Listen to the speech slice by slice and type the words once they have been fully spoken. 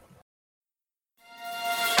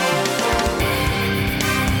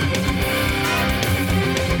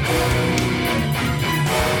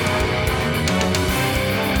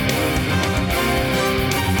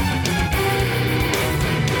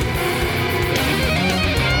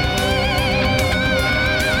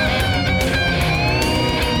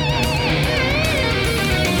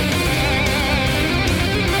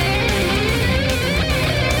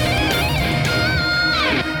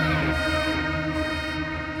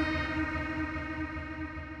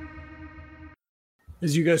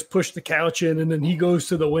as you guys push the couch in, and then he goes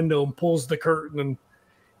to the window and pulls the curtain, and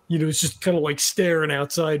it's just kind of like staring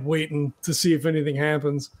outside, waiting to see if anything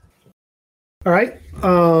happens. All right.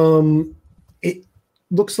 It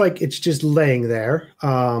looks like it's just laying there.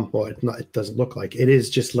 Well, it doesn't look like it is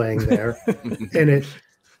just laying there, and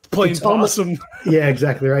playing possum. Yeah,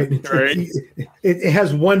 exactly right. Right. It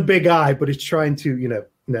has one big eye, but it's trying to,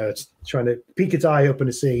 it's trying to peek its eye open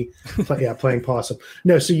to see. Playing possum.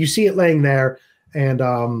 No, so you see it laying there,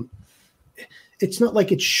 and it's not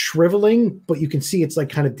like it's shriveling, but you can see it's like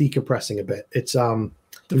kind of decompressing a bit. It's it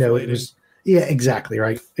was exactly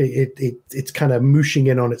right. It's kind of mooshing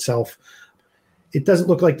in on itself. It doesn't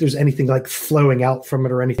look like there's anything like flowing out from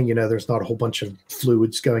it or anything. There's not a whole bunch of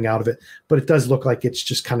fluids going out of it, but it does look like it's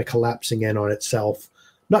just kind of collapsing in on itself.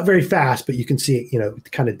 Not very fast, but you can see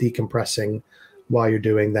it, kind of decompressing while you're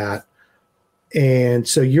doing that. And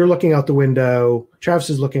so you're looking out the window. Travis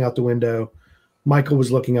is looking out the window. Michael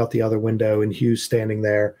was looking out the other window, and Hugh's standing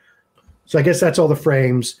there. So I guess that's all the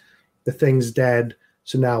frames. The thing's dead.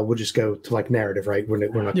 So now we'll just go to like narrative, right? We're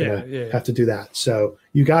not going to have to do that. So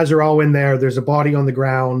you guys are all in there. There's a body on the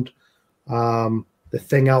ground. The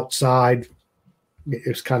thing outside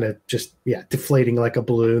is kind of just, deflating like a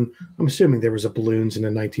balloon. I'm assuming there was balloons in the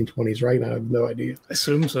 1920s, right? I have no idea. I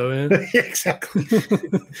assume so, yeah. Exactly.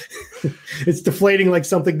 It's deflating like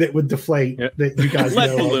something that would deflate that you guys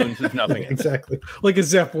Lead know. balloons is nothing. Exactly. Like a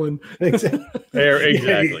Zeppelin.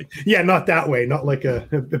 Exactly. Yeah, not that way. Not like a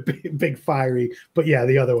big fiery, but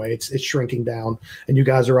the other way. It's shrinking down, and you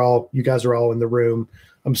guys are all in the room.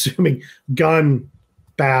 I'm assuming gun,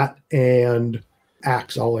 bat, and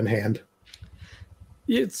axe all in hand.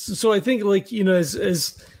 So I think as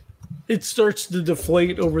it starts to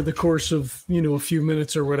deflate over the course of a few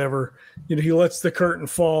minutes or whatever, he lets the curtain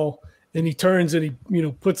fall, and he turns and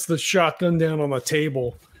he puts the shotgun down on the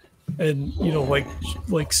table, and like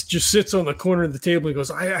just sits on the corner of the table and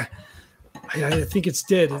goes, I think it's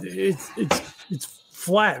dead. It's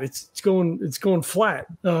flat. It's going flat.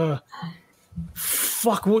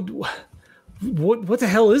 Fuck, what the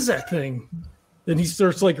hell is that thing? Then he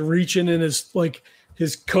starts like reaching in his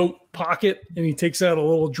coat pocket, and he takes out a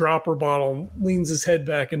little dropper bottle and leans his head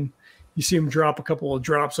back, and you see him drop a couple of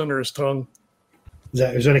drops under his tongue. Is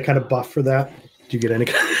there any kind of buff for that? Do you get any?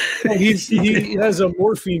 He has a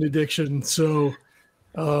morphine addiction, so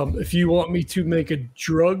if you want me to make a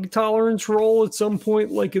drug tolerance roll at some point,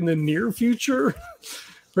 like in the near future,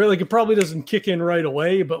 right? Like it probably doesn't kick in right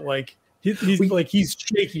away, but like he's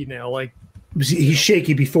shaky now. Like he's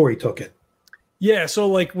shaky before he took it. Yeah, so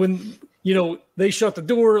like when they shut the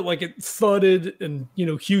door, like it thudded, and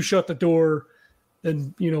Hugh shut the door,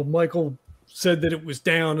 and Michael said that it was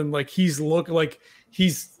down, and like he's like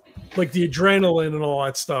the adrenaline and all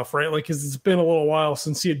that stuff, right? Like, because it's been a little while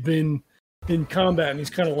since he had been in combat, and he's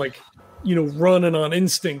kind of like running on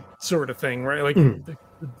instinct sort of thing, right? Like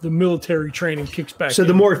the military training kicks back. So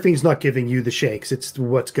the morphine's not giving you the shakes; it's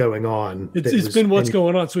what's going on. It's been what's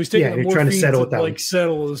going on. So he's taking the morphine trying to settle it down, like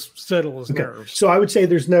settle his nerves. So I would say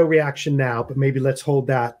there's no reaction now, but maybe let's hold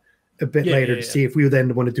that a bit later to see if we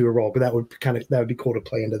then want to do a roll. But that would be cool to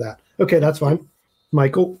play into that. Okay, that's fine.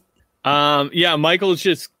 Michael. Michael's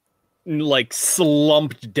just like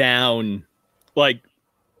slumped down,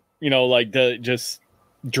 just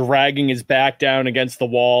dragging his back down against the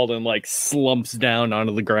wall, and like slumps down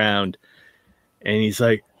onto the ground, and he's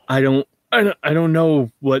like, I don't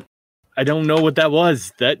know what that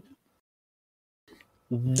was. And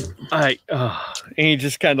he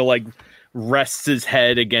just kind of like rests his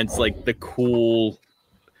head against like the cool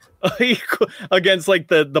against like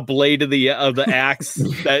the blade of the axe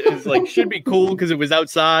that is like should be cool because it was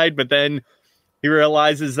outside, but then he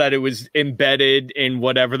realizes that it was embedded in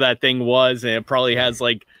whatever that thing was, and it probably has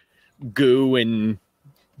like goo and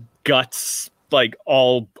guts like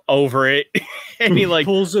all over it. And he like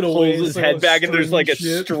pulls his head back, and there's like a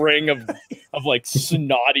string of like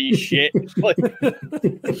snotty shit. Like,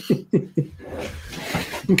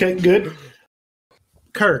 okay, good.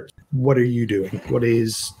 Kurt, what are you doing? What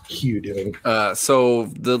is Hugh doing? So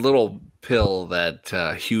the little pill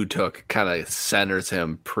that Hugh took kind of centers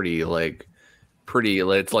him pretty,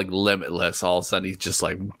 it's like limitless. All of a sudden he's just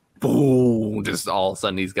like, boom, just all of a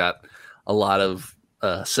sudden he's got a lot of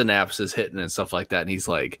synapses hitting and stuff like that. And he's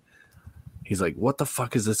like, what the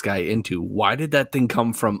fuck is this guy into? Why did that thing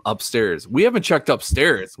come from upstairs? We haven't checked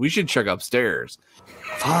upstairs. We should check upstairs.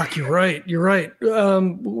 Fuck, you're right.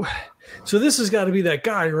 So this has got to be that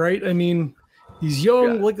guy, right? I mean, he's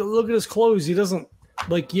young. Yeah. Look at his clothes. He doesn't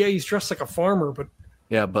he's dressed like a farmer, but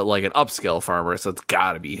like an upscale farmer. So it's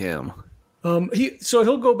got to be him.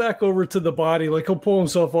 He'll go back over to the body. Like he'll pull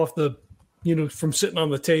himself off the from sitting on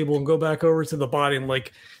the table and go back over to the body and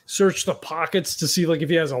like search the pockets to see like if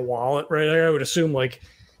he has a wallet, right? I would assume like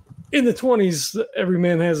in the 20s, every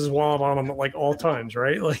man has his wallet on him at like all times,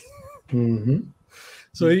 right? Like,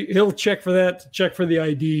 so he'll check for that, check for the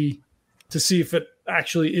ID to see if it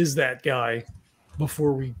actually is that guy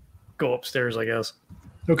before we go upstairs, I guess.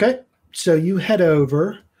 Okay. So you head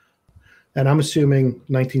over, and I'm assuming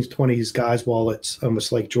 1920s guys' wallets,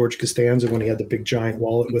 almost like George Costanza when he had the big giant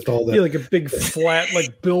wallet with all the... Yeah, like a big flat,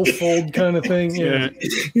 like billfold kind of thing. Yeah.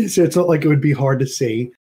 So it's not like it would be hard to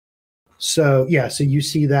see. So, yeah, so you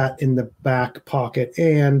see that in the back pocket.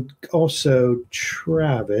 And also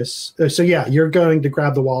Travis. So, yeah, you're going to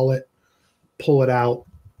grab the wallet, pull it out.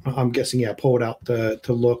 I'm guessing, yeah, pull it out to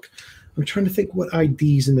look. I'm trying to think what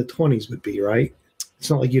IDs in the 20s would be, right? It's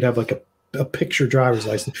not like you'd have like a picture driver's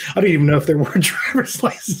license. I don't even know if there were driver's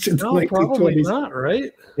licenses in the 1920s. Probably not,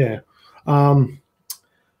 right? Yeah.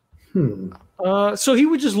 So he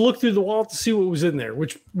would just look through the wallet to see what was in there,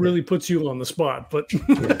 which really puts you on the spot. But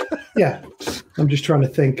yeah, I'm trying to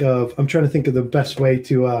think of the best way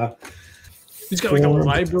to. He's got like a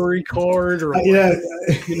library card, or yeah,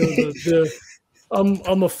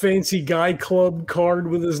 I'm a fancy guy club card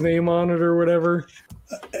with his name on it or whatever.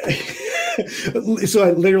 So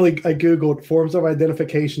I Googled forms of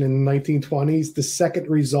identification in the 1920s. The second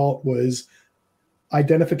result was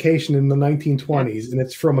identification in the 1920s, and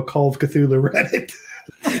it's from a Call of Cthulhu Reddit.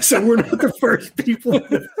 So we're not the first people.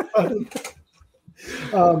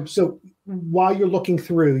 So while you're looking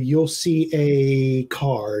through, you'll see a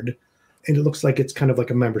card, and it looks like it's kind of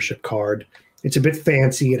like a membership card. It's a bit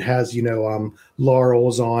fancy. It has,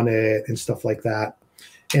 laurels on it and stuff like that.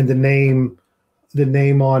 And the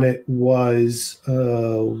name on it was,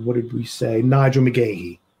 what did we say? Nigel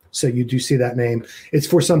McGahey. So you do see that name. It's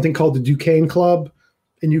for something called the Duquesne Club.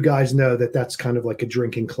 And you guys know that that's kind of like a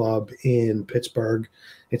drinking club in Pittsburgh.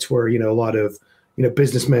 It's where, a lot of,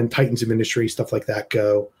 businessmen, titans of industry, stuff like that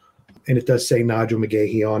go. And it does say Nigel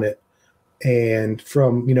McGahey on it. And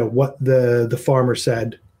from, what the farmer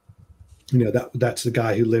said, that's the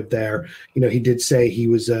guy who lived there. He did say he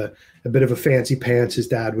was a bit of a fancy pants. His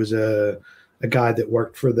dad was a guy that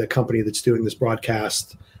worked for the company that's doing this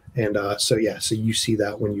broadcast. And so you see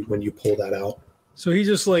that when you pull that out. So he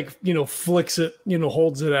just flicks it,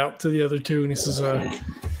 holds it out to the other two, and he says,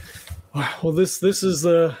 "Well, this is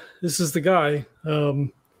the guy."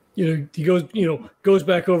 He goes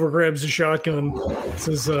back over, grabs the shotgun,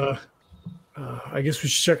 says, "I guess we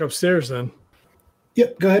should check upstairs then."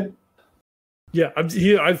 Yep, go ahead. Yeah,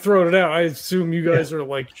 I'd thrown it out. I assume you guys are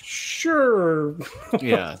like, sure.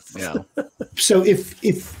 Yeah. So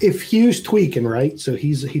if Hugh's tweaking, right? So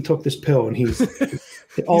he took this pill and he's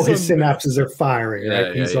all his synapses are firing,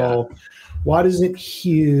 right? He's all. Why doesn't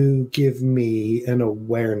Hugh give me an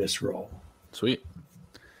awareness roll? Sweet.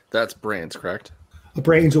 That's brains, correct? A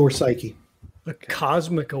brains or psyche. A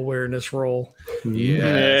cosmic awareness roll.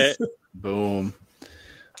 Yes. Boom.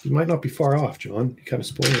 You might not be far off, John. You kind of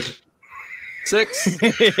spoiled it. 6. I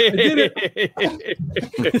did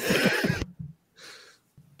it.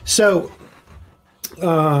 So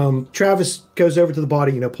Travis goes over to the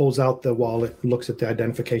body, pulls out the wallet and looks at the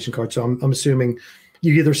identification card. So I'm assuming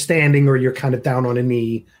you're either standing or you're kind of down on a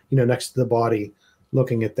knee, next to the body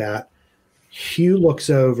looking at that. Hugh looks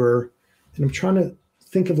over, and I'm trying to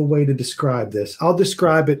think of a way to describe this. I'll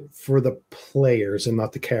describe it for the players and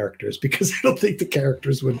not the characters, because I don't think the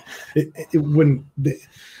characters would, it wouldn't.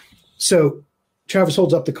 So Travis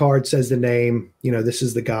holds up the card, says the name, this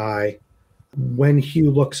is the guy. When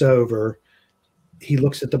Hugh looks over, he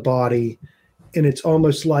looks at the body, and it's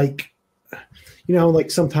almost like,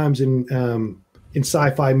 like sometimes in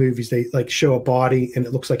sci-fi movies, they like show a body and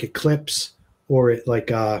it looks like it clips, or it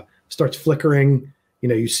like starts flickering.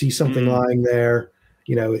 You see something lying there,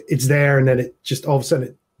 it's there, and then it just all of a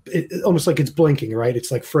sudden it almost like it's blinking, right?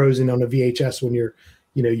 It's like frozen on a VHS when you're,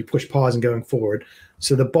 you push pause and going forward.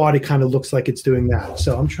 So the body kind of looks like it's doing that.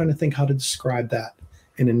 So I'm trying to think how to describe that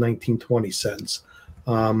in a 1920 sense.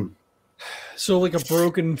 So like a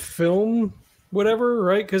broken film, whatever,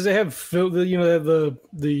 right? Because they have they have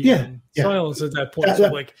the silence at that point. So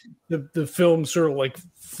like the film sort of like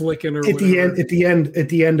flicking or at whatever.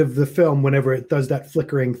 the end of the film, whenever it does that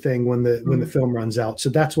flickering thing when the film runs out. So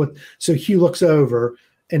that's what. So Hugh looks over,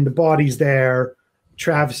 and the body's there.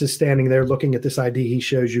 Travis is standing there looking at this ID he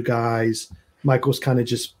shows you guys. Michael's kind of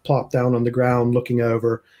just plopped down on the ground looking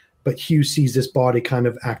over, but Hugh sees this body kind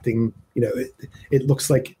of acting, it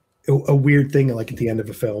looks like a weird thing, like at the end of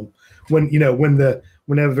a film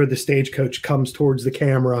whenever the stagecoach comes towards the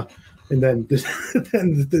camera and then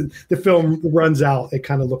the film runs out, it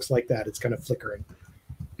kind of looks like that. It's kind of flickering.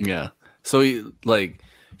 Yeah. So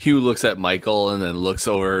Hugh looks at Michael and then looks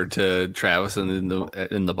over to Travis and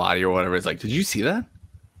in the body or whatever. It's like, did you see that?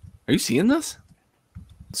 Are you seeing this?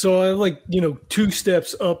 So I 2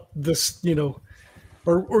 steps up this,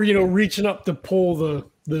 or reaching up to pull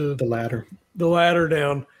the ladder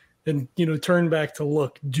down and, turn back to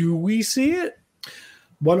look. Do we see it?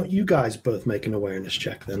 Why don't you guys both make an awareness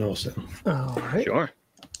check then also? All right. Sure.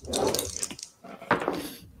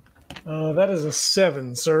 That is a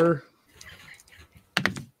 7, sir.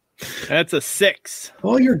 That's a 6.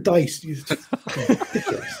 All your dice.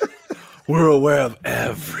 We're aware of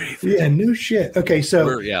everything. Yeah, new shit. Okay, so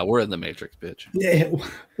we're in the Matrix, bitch. Yeah,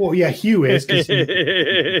 well, yeah, Hugh is because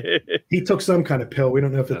he took some kind of pill. We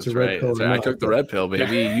don't know if it's a red pill. Or not. I took the red pill,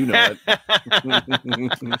 baby. You know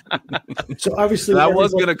it. So obviously, I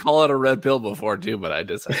was going to call it a red pill before too, but I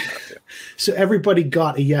decided not to. So everybody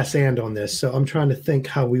got a yes and on this. So I'm trying to think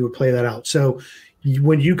how we would play that out. So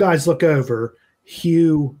when you guys look over,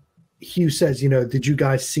 Hugh says, did you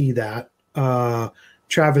guys see that?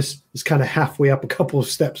 Travis is kind of halfway up a couple of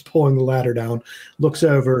steps, pulling the ladder down, looks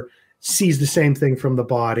over, sees the same thing from the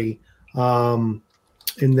body. And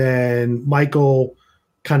then Michael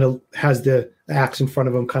kind of has the axe in front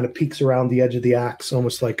of him, kind of peeks around the edge of the axe,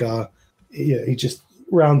 almost like he just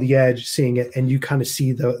around the edge, seeing it. And you kind of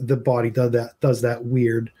see the body does that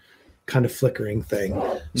weird kind of flickering thing.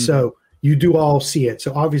 Mm-hmm. So you do all see it.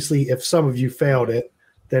 So obviously if some of you failed it,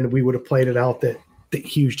 then we would have played it out that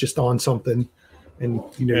Hugh's just on something. And,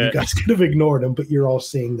 you guys could have ignored him, but you're all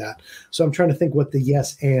seeing that. So I'm trying to think what the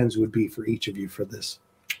yes ands would be for each of you for this.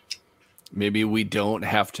 Maybe we don't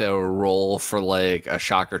have to roll for like a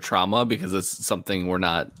shock or trauma because it's something we're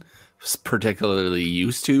not particularly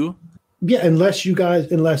used to. Yeah, unless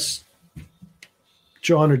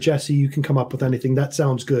John or Jesse, you can come up with anything. That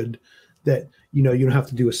sounds good. That, you don't have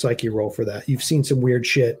to do a psyche roll for that. You've seen some weird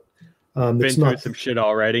shit. Been through some shit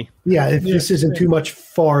already. Yeah, this isn't too much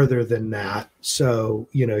farther than that. So,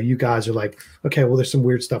 you guys are like, okay, well, there's some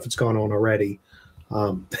weird stuff that's gone on already.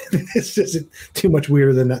 This isn't too much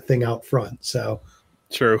weirder than that thing out front. So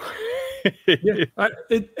true. Yeah,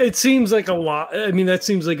 it seems like a lot. I mean, that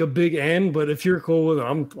seems like a big end, but if you're cool with it,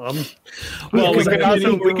 I'm well,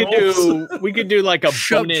 we could do like a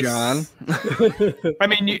bonus. John. I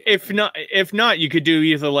mean, if not, you could do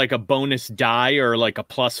either like a bonus die or like a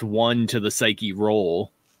 +1 to the psyche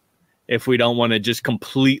roll. If we don't want to just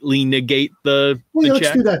completely negate the let's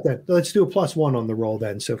check. do that then. Let's do a +1 on the roll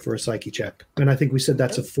then. So for a psyche check, and I think we said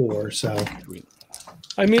that's a 4. So.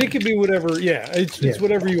 I mean, it could be whatever. Yeah, it's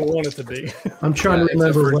whatever you want it to be. I'm trying to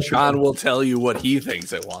remember what John will tell you what he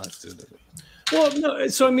thinks it wants to be. Well, no.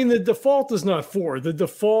 So I mean, the default is not 4. The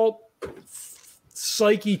default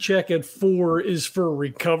psyche check at 4 is for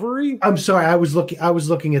recovery. I'm sorry, I was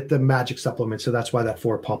looking at the magic supplement, so that's why that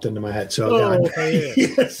 4 popped into my head. So okay,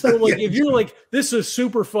 yeah. So if you're like, this is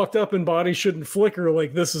super fucked up and body shouldn't flicker,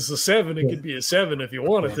 like this is a 7, it could be a 7 if you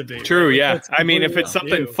want it to be. True, yeah. I mean, if it's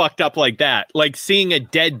something fucked up like that, like seeing a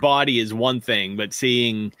dead body is one thing, but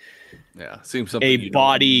seeing something a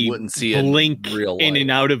body wouldn't see blink in real life. In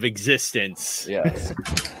and out of existence. Yes.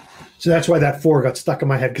 So that's why that 4 got stuck in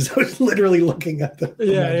my head, because I was literally looking at the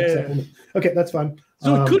magic supplement. Okay, that's fine.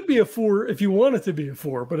 So it could be a 4 if you want it to be a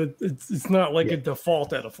 4, but it's not like a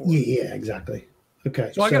default at a 4. Yeah, exactly. Okay.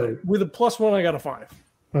 So I got with a +1, I got a 5.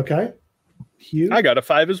 Okay. Hugh? I got a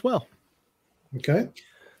 5 as well. Okay.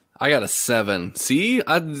 I got a 7. See,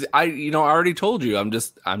 I already told you. I'm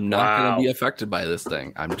not going to be affected by this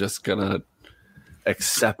thing. I'm just going to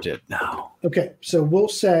accept it now. Okay, so we'll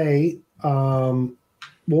say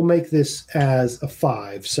we'll make this as a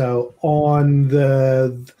 5. So on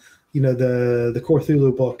the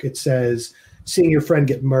Cthulhu book, it says seeing your friend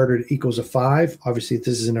get murdered equals a 5. Obviously,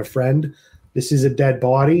 this isn't a friend. This is a dead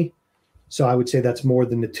body. So I would say that's more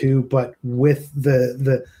than the 2. But with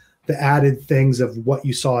the added things of what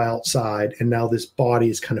you saw outside, and now this body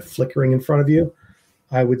is kind of flickering in front of you,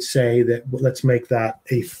 I would say that let's make that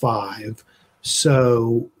a 5.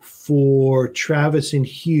 So for Travis and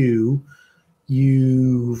Hugh,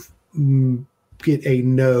 you get a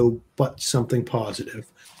no, but something positive.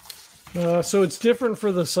 So it's different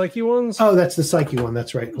for the psyche ones. Oh, that's the psyche one.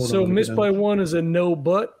 That's right. So missed by 1 is a no,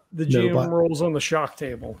 but the GM rolls on the shock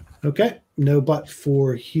table. Okay, no, but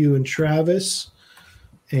for Hugh and Travis,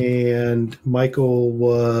 and Michael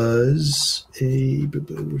was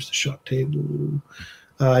where's the shock table?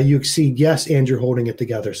 You exceed yes, and you're holding it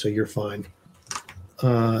together, so you're fine.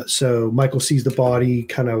 So Michael sees the body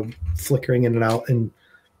kind of flickering in and out and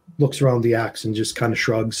looks around the axe and just kind of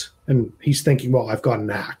shrugs. And he's thinking, well, I've got an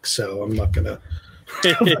axe, so I'm not gonna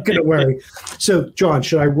worry. So John,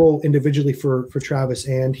 should I roll individually for Travis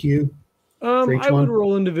and Hugh? For each I would one?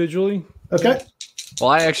 roll individually. Okay. Well,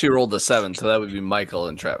 I actually rolled the 7, so that would be Michael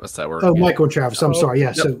and Travis that were. Oh, Michael and Travis. I'm Oh, sorry.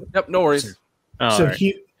 Yeah. Yep, yep, no worries. So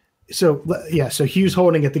right. So Hugh's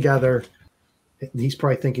holding it together. He's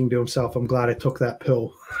probably thinking to himself, "I'm glad I took that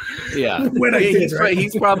pill." Yeah, When I did, he's, right?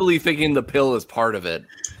 he's probably thinking the pill is part of it,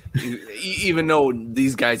 even though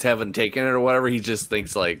these guys haven't taken it or whatever. He just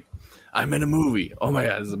thinks like, "I'm in a movie. Oh my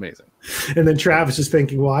god, this is amazing." And then Travis is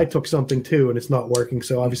thinking, "Well, I took something too, and it's not working.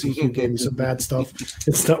 So obviously Hugh gave me some bad stuff.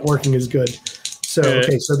 It's not working as good." So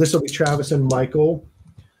okay, so this will be Travis and Michael.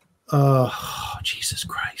 Oh, Jesus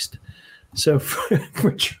Christ! So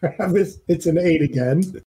for Travis, it's an 8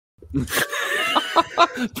 again.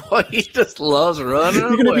 Boy, he just loves running. You're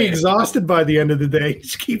going to be away. exhausted by the end of the day.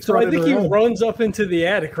 Just keep So I running think he around. runs up into the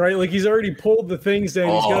attic, right? Like he's already pulled the things down.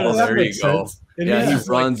 He's got Oh, his there you makes go. sense. And Yeah, he's he just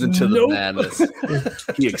runs like, into "Nope." the madness.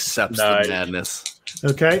 He accepts Nice. the madness.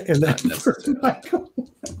 Okay, and then Madness. for Michael.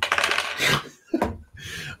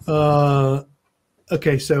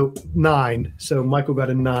 Okay, so 9. So Michael got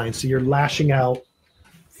a 9. So you're lashing out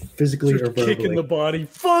physically or Just verbally. kicking the body.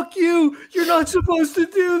 Fuck you! You're not supposed to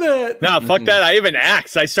do that. No, fuck that. I have an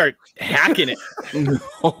axe. I start hacking it.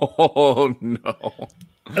 Oh no!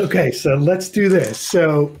 Okay, so let's do this.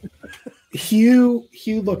 So Hugh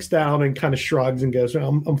looks down and kind of shrugs and goes,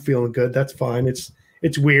 "I'm feeling good. That's fine.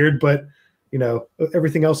 It's weird, but you know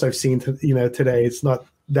everything else I've seen today, it's not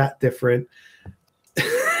that different."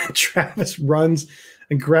 Travis runs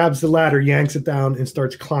and grabs the ladder, yanks it down, and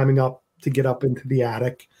starts climbing up to get up into the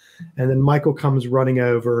attic. And then Michael comes running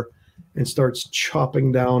over and starts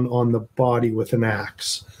chopping down on the body with an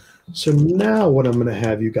axe. So now what I'm going to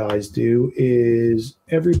have you guys do is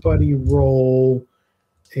everybody roll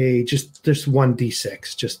just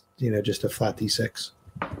 1d6, just a flat d6.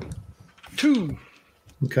 2.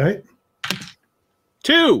 Okay.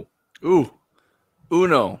 2. Ooh,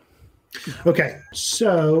 Uno. Okay.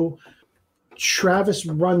 So Travis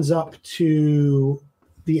runs up to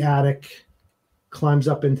the attic, climbs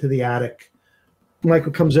up into the attic.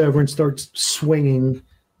 Michael comes over and starts swinging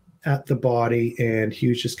at the body, and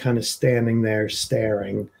Hugh's just kind of standing there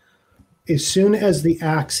staring. As soon as the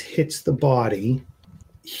axe hits the body,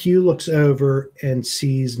 Hugh looks over and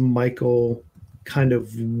sees Michael kind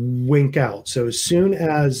of wink out. So as soon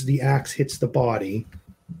as the axe hits the body,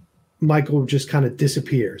 Michael just kind of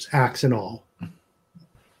disappears, axe and all.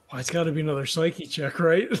 Well, it's got to be another psyche check,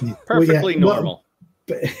 right? Perfectly Well, normal.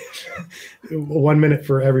 1 minute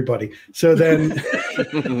for everybody. So then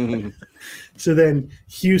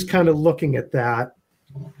Hugh's kind of looking at that,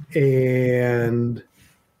 and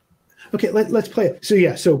okay, let's play it.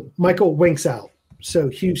 So Michael winks out. So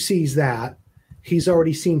Hugh sees that. He's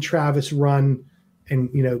already seen Travis run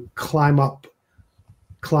and climb up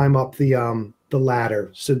the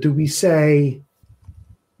ladder. So do we say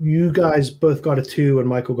you guys both got a 2 and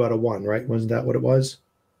Michael got a 1, right? Wasn't that what it was?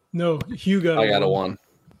 No, Hugh got. I got a 1.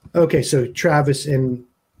 Okay, so Travis and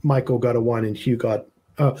Michael got a 1 and Hugh got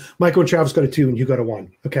Michael and Travis got a 2 and Hugh got a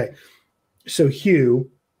 1. Okay. So Hugh,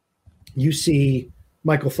 you see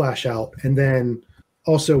Michael flash out, and then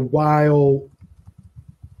also while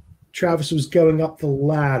Travis was going up the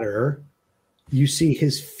ladder, you see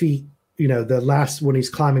his feet, the last when he's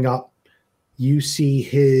climbing up, you see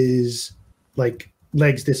his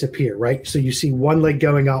legs disappear, right? So you see one leg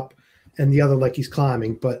going up and the other leg he's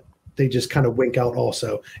climbing, but they just kind of wink out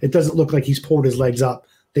also. It doesn't look like he's pulled his legs up.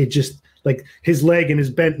 They just his leg and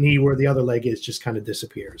his bent knee where the other leg is just kind of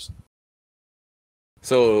disappears.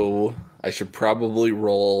 So I should probably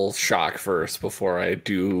roll shock first before I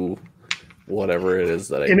do whatever it is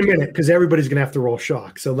that I In a do. minute, because everybody's gonna have to roll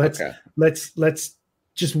shock. So let's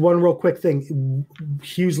just one real quick thing.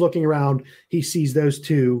 Hugh's looking around, he sees those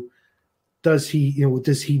two. Does he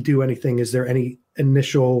do anything? Is there any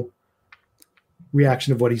initial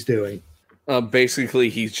reaction of what he's doing? Basically,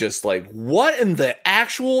 he's just like, "What in the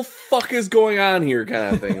actual fuck is going on here?"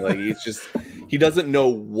 kind of thing. Like he doesn't know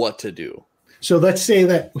what to do. So let's say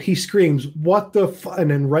that he screams, "What the f-"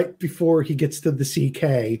 and then right before he gets to the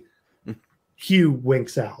CK, Hugh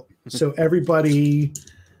winks out. So everybody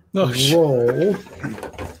roll.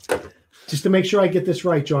 Just to make sure I get this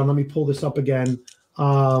right, John, let me pull this up again.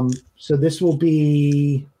 So this will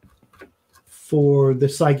be for the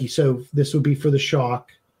psyche. So this would be for the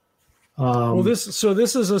shock. This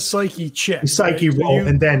is a psyche check. Psyche right? roll,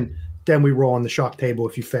 and then we roll on the shock table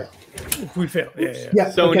if you fail. If we fail, yeah.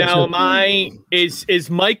 Yeah. So okay, now is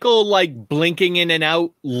Michael blinking in and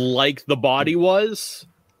out like the body was?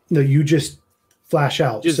 No, you just flash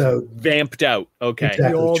out. Just so vamped out. Okay. Exactly.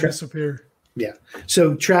 They all Tra- disappear. yeah.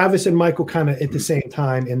 So Travis and Michael kind of at the same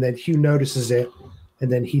time, and then Hugh notices it,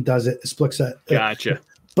 and then he does it. Splits it. Gotcha.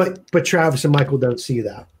 but Travis and Michael don't see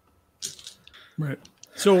that. Right.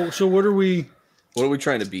 So what are we? What are we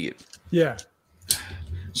trying to beat? Yeah.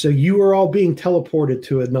 So you are all being teleported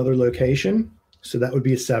to another location. So that would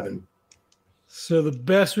be a 7. So the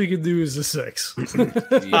best we could do is a 6.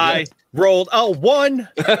 I rolled a 1.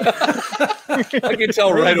 I can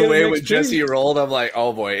tell right away when Jesse rolled. I'm like,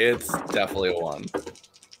 oh boy, it's definitely a 1.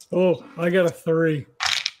 Oh, I got a 3.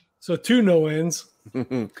 So 2 no ends.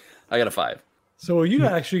 I got a 5. So you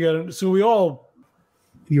actually got it. So we all.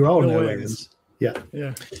 You're all No no ends. ends. Yeah.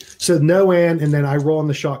 Yeah. So no and then I roll on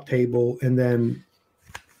the shock table, and then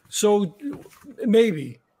So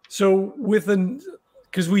maybe. So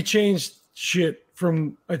because we changed shit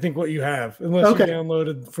from I think what you have, unless Okay. you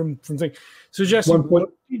downloaded from thing. So Jesse, One point- what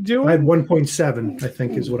are you doing? I had 1.7, I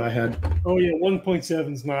think is what I had. Oh yeah,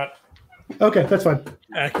 1.7 is not Okay, that's fine.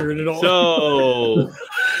 accurate at all. So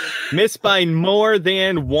miss by more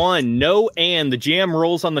than 1. No, and the GM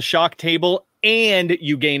rolls on the shock table, and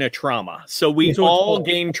you gain a trauma. So we So it's all all-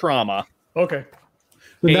 gain trauma. Okay.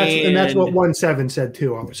 And that's what And- 1.7 said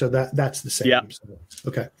too. So that's the same. Yep. So,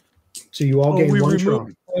 okay. So you all Oh, gain we 1 removed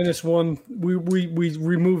trauma. -1. We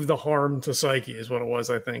removed the harm to psyche is what it was,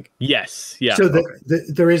 I think. Yes. Yeah. So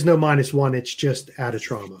there is no -1. It's just add a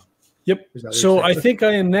trauma. Yep. Is that what So you're I saying? think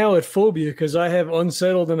I am now at phobia because I have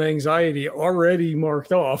unsettled and anxiety already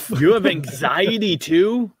marked off. You have anxiety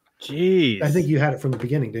too? Jeez. I think you had it from the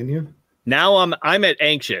beginning, didn't you? now I'm at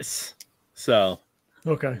anxious. So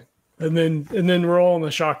Okay. And then we're all on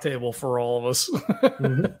the shock table for all of us.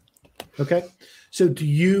 Mhm. Okay. So do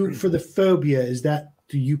you, for the phobia,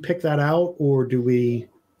 do you pick that out, or do we?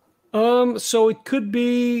 So it could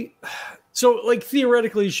be like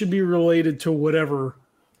theoretically it should be related to whatever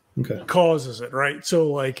Okay. causes it, right? So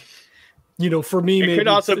like, for me, it maybe could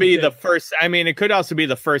also it's be that- the first. I mean, it could also be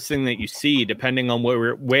the first thing that you see, depending on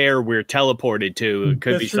where we're teleported to. It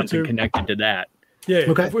could That's be true, something too. connected to that. Yeah.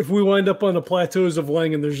 Okay. If we wind up on the plateaus of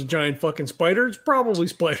Lang and there's a giant fucking spider, it's probably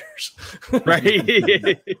spiders. Right?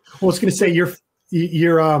 Well, I was going to say you're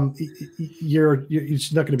it's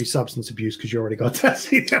not going to be substance abuse because you already got that.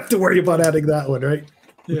 So you don't have to worry about adding that one, right?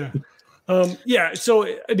 Yeah. Yeah. So,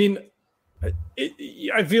 I mean,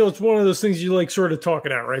 I feel it's one of those things you like sort of talk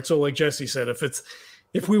it out, right? So like Jesse said,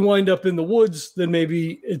 if we wind up in the woods, then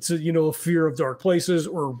maybe it's a fear of dark places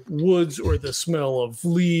or woods or the smell of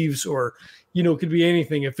leaves or, it could be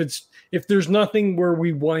anything. If there's nothing where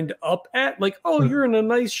we wind up at, like, oh, you're in a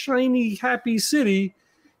nice, shiny, happy city,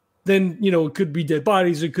 then, it could be dead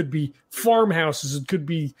bodies. It could be farmhouses. It could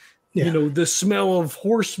be, the smell of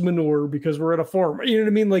horse manure because we're at a farm. You know what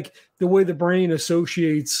I mean? Like the way the brain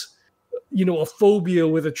associates, a phobia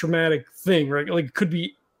with a traumatic thing, right? Like it could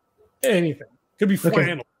be anything. It could be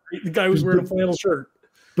flannel. Right? The guy was wearing a flannel shirt.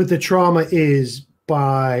 But the trauma is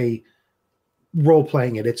by role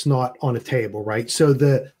playing it. It's not on a table, right? So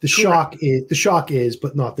the shock is,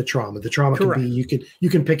 but not the trauma. The trauma Correct. can be you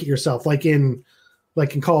can pick it yourself. Like in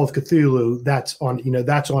Call of Cthulhu, that's on a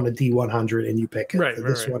D100 and you pick it. Right,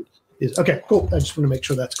 This right. one is okay. Cool. I just want to make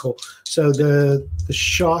sure that's cool. So the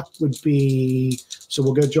shock would be. So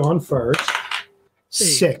we'll go John first.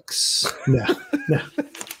 6. No.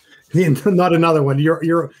 Not another one.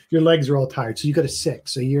 Your legs are all tired, so you got a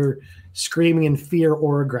 6. So you're screaming in fear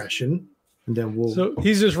or aggression, and then we'll. So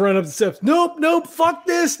he's just running up the steps. Nope, fuck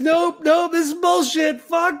this. Nope, this is bullshit.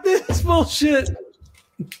 Fuck this bullshit.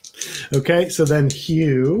 Okay, so then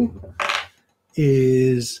Hugh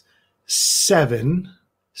is 7.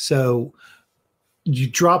 So you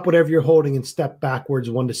drop whatever you're holding and step backwards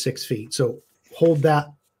 1 to 6 feet. So hold that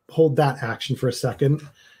action for a second.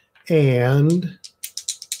 And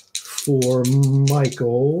for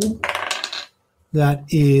Michael, that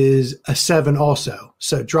is a 7 also.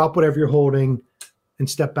 So drop whatever you're holding and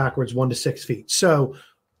step backwards 1 to 6 feet. So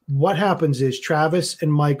what happens is Travis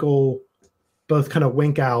and Michael both kind of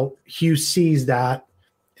wink out. Hugh sees that.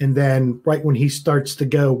 And then right when he starts to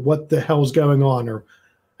go, what the hell's going on? Or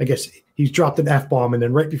I guess he's dropped an F-bomb. And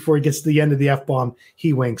then right before he gets to the end of the F-bomb,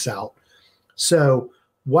 he winks out. So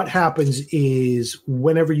what happens is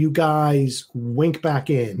whenever you guys wink back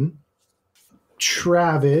in,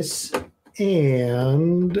 Travis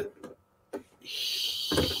and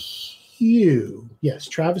Hugh,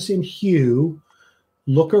 Travis and Hugh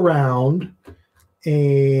look around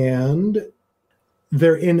and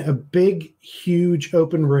they're in a big, huge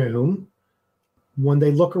open room. When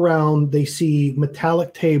they look around, they see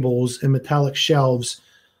metallic tables and metallic shelves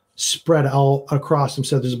spread out across them.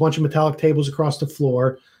 So there's a bunch of metallic tables across the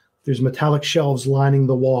floor. There's metallic shelves lining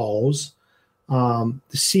the walls. The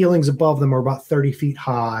ceilings above them are about 30 feet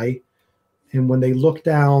high. And when they look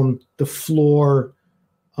down, the floor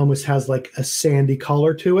almost has like a sandy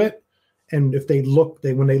color to it. And if they look,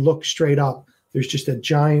 when they look straight up, there's just a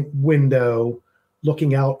giant window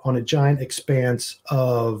looking out on a giant expanse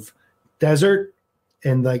of desert,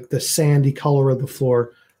 and like the sandy color of the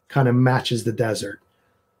floor kind of matches the desert.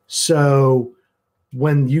 So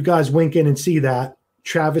when you guys wink in and see that,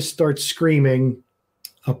 Travis starts screaming,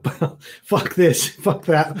 fuck this, fuck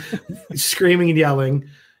that, screaming and yelling.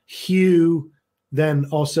 Hugh then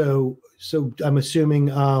also, so I'm assuming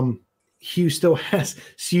Hugh still has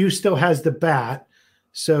the bat.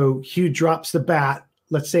 So Hugh drops the bat.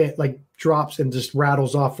 Let's say it like drops and just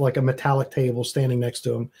rattles off like a metallic table standing next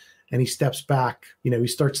to him. And he steps back. He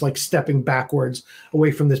starts like stepping backwards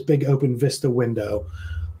away from this big open vista window.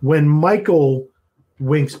 When Michael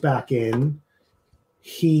winks back in,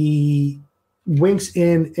 he winks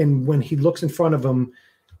in, and when he looks in front of him,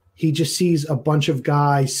 he just sees a bunch of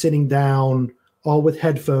guys sitting down, all with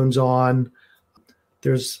headphones on.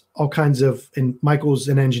 There's all kinds of, and Michael's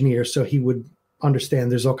an engineer, so he would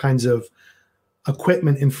understand there's all kinds of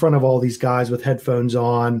equipment in front of all these guys with headphones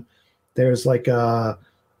on. There's like a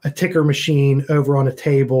ticker machine over on a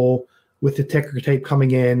table with the ticker tape coming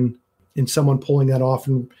in, and someone pulling that off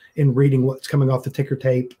and reading what's coming off the ticker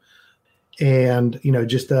tape. And,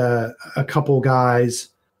 just a couple guys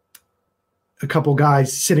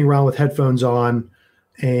sitting around with headphones on,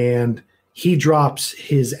 and he drops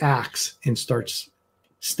his axe and starts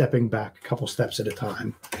stepping back a couple steps at a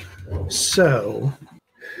time. So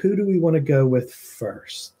who do we want to go with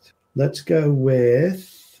first? Let's go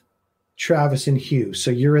with Travis and Hugh. So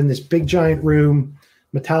you're in this big giant room,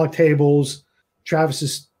 metallic tables. Travis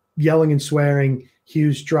is yelling and swearing.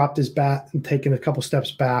 Hugh's dropped his bat and taken a couple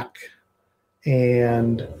steps back.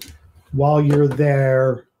 And while you're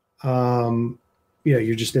there,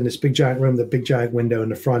 you're just in this big giant room, the big giant window in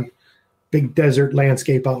the front, big desert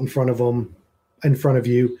landscape out in front of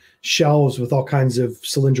you, shelves with all kinds of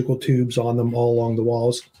cylindrical tubes on them all along the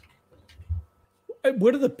walls.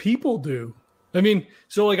 What do the people do? I mean,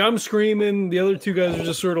 so like I'm screaming, the other two guys are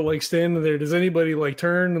just sort of like standing there. Does anybody like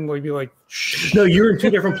turn and like be like, shh? No, you're in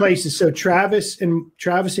two different places. So Travis and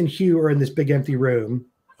Hugh are in this big empty room.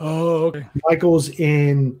 Oh, okay.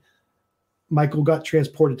 Michael got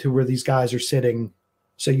transported to where these guys are sitting.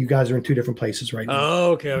 So you guys are in two different places right now.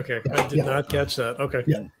 Oh, okay. I did not catch that. Okay.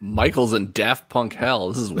 Yeah. Michael's in Daft Punk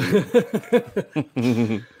hell. This is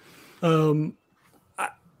weird.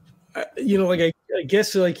 I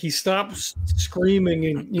guess like he stops screaming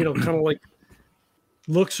and, kind of like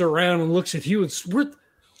looks around and looks at you and where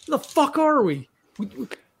the fuck are we?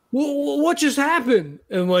 What just happened?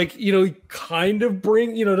 And like, he kind of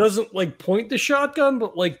doesn't like point the shotgun,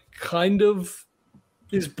 but like kind of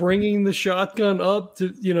is bringing the shotgun up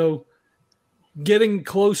to, getting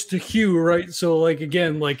close to Hugh, right? So like,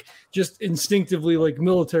 again, like just instinctively like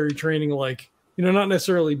military training, like, not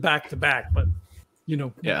necessarily back to back, but,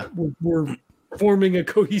 yeah, we're forming a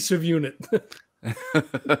cohesive unit.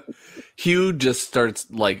 Hugh just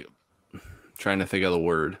starts like trying to think of the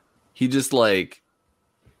word. He just like,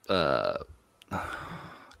 God,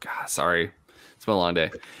 sorry. It's been a long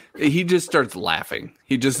day. He just starts laughing.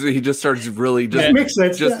 He just starts really just makes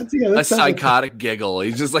sense. Just a psychotic giggle.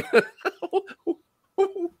 He's just like,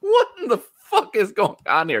 what in the fuck is going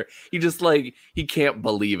on here? He just like, he can't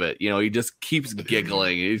believe it. He just keeps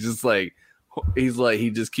giggling. He just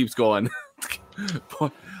keeps going.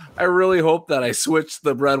 I really hope that I switched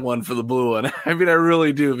the red one for the blue one. I mean, I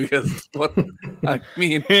really do, because what I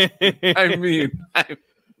mean,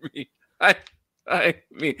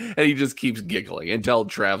 and he just keeps giggling until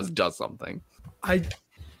Travis does something. I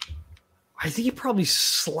think he probably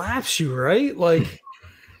slaps you, right? Like,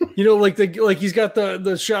 like he's got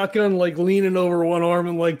the shotgun like leaning over one arm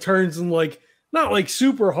and like turns and like not like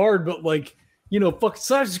super hard, but like fucking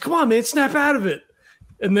slaps. Come on, man, snap out of it.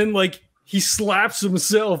 And then like he slaps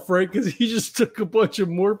himself, right? Because he just took a bunch of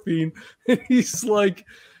morphine, and he's like,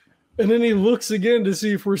 and then he looks again to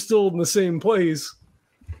see if we're still in the same place.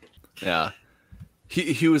 Yeah.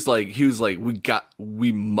 He was like,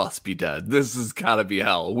 we must be dead. This has gotta be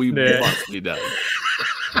hell. We must be dead.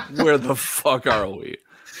 Where the fuck are we?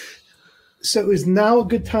 So is now a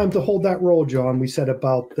good time to hold that roll, John? We said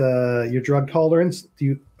about your drug tolerance. Do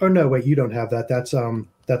you? Oh no, wait, you don't have that. That's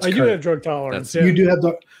I do have drug tolerance. You do have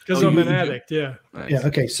because I'm an addict. Yeah. Nice. Yeah.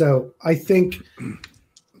 Okay. So I think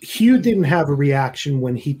Hugh didn't have a reaction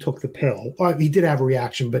when he took the pill. Or he did have a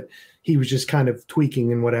reaction, but he was just kind of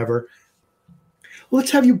tweaking and whatever. Let's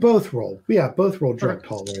have you both roll. Yeah, both roll drug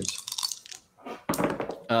tolerance.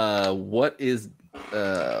 What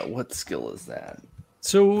skill is that?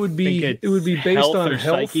 So it would be based on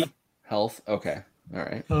health. psyche. Health. Okay. All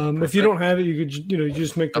right. If you don't have it, you could you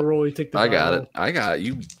just make the roll. You take the. I got it. I got it.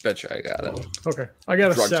 You betcha I got it. Okay, I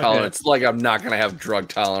got a Drug second. tolerance. Like I'm not gonna have drug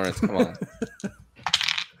tolerance. Come on.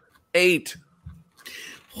 8.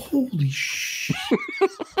 Holy shit!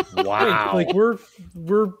 Wow. Like we're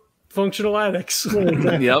functional addicts.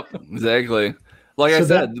 Yep, exactly. Like I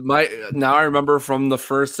said, now I remember from the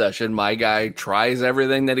first session, my guy tries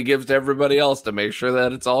everything that he gives to everybody else to make sure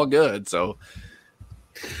that it's all good. So,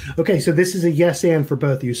 okay, so this is a yes and for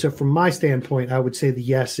both of you. So from my standpoint, I would say the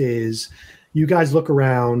yes is you guys look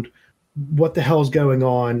around. What the hell's going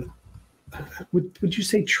on? Would you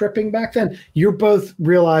say tripping back then? You're both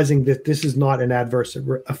realizing that this is not an adverse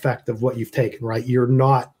effect of what you've taken, right? You're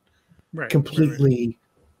not completely,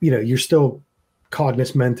 you're still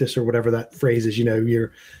cognus mentis or whatever that phrase is. You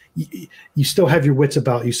still have your wits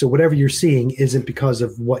about you. So whatever you're seeing isn't because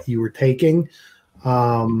of what you were taking.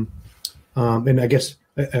 And I guess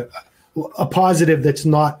a positive that's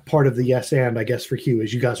not part of the yes and I guess for Hugh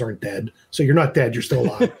is you guys aren't dead. So you're not dead. You're still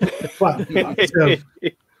alive.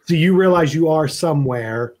 So you realize you are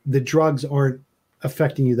somewhere. The drugs aren't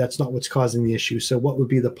affecting you. That's not what's causing the issue. So what would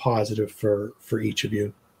be the positive for each of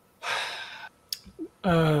you?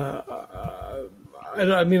 I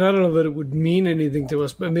mean, I don't know that it would mean anything to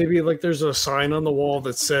us, but maybe like there's a sign on the wall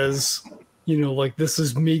that says, like this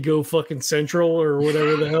is Mego fucking Central or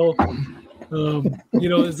whatever the hell.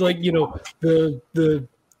 It's like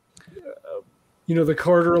the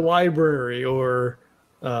Carter Library or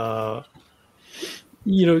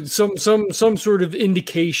some sort of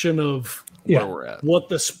indication of where we're at, what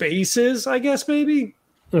the space is, I guess maybe.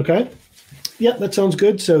 Okay, yeah, that sounds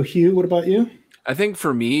good. So Hugh, what about you? I think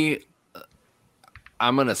for me,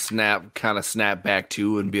 I'm gonna snap back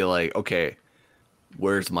too and be like, okay,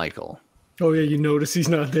 where's Michael? Oh yeah, you notice he's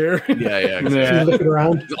not there. Yeah. You're looking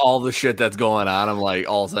around. All the shit that's going on, I'm like,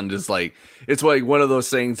 all of a sudden, just like it's like one of those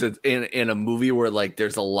things that in a movie where like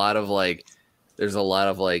there's a lot of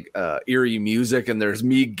eerie music and there's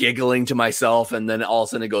me giggling to myself, and then all of a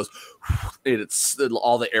sudden it goes, it's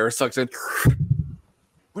all the air sucks in.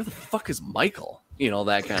 Where the fuck is Michael?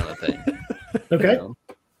 That kind of thing. Okay.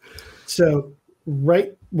 So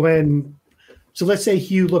let's say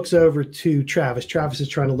Hugh looks over to Travis. Travis is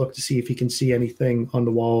trying to look to see if he can see anything on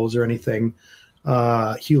the walls or anything.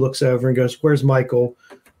 Hugh looks over and goes, "Where's Michael?"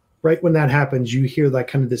 Right when that happens, you hear that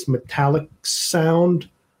kind of this metallic sound.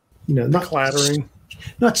 Not clattering,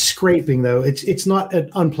 not scraping though. It's not an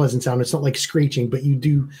unpleasant sound. It's not like screeching, but you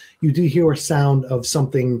do hear a sound of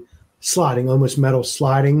something sliding, almost metal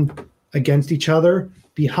sliding against each other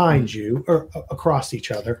behind you or across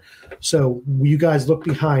each other. So you guys look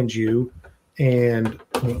behind you, and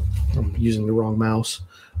I'm using the wrong mouse.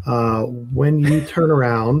 When you turn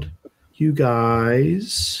around, you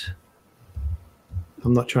guys.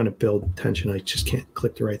 I'm not trying to build tension. I just can't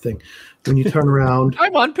click the right thing. When you turn around,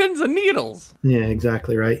 I'm on pins and needles. Yeah,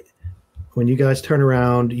 exactly right. When you guys turn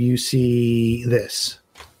around, you see this.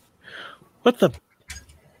 What the?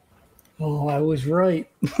 Oh, I was right.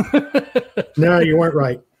 No, you weren't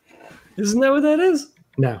right. Isn't that what that is?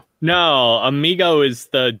 No. No, Amigo is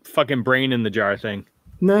the fucking brain in the jar thing.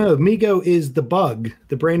 No, Mego is the bug.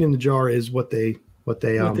 The brain in the jar is what they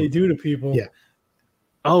do to people. Yeah.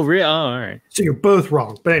 Oh, really? Oh, all right. So you're both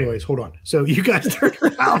wrong. But anyways, hold on. So you guys turn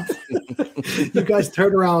around. You guys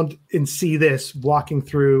turn around and see this walking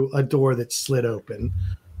through a door that's slid open.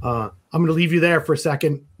 I'm going to leave you there for a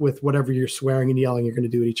second with whatever you're swearing and yelling you're going to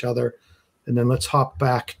do at each other. And then let's hop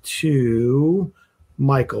back to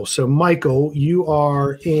Michael. So Michael, you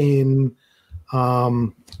are in,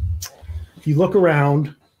 you look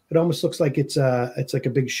around. It almost looks like it's like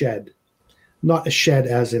a big shed, not a shed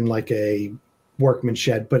as in like a workman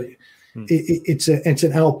shed, but it's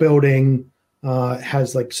an outbuilding,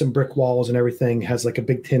 has like some brick walls and everything, has like a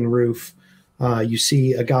big tin roof. You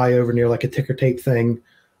see a guy over near like a ticker tape thing,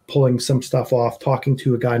 pulling some stuff off, talking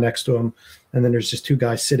to a guy next to him. And then there's just two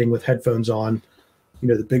guys sitting with headphones on,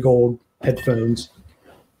 the big old headphones.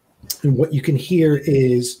 And what you can hear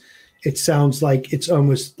is, it sounds like it's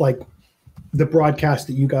almost like the broadcast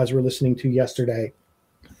that you guys were listening to yesterday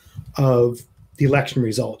of the election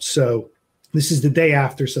results. So this is the day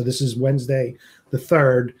after. So this is Wednesday, the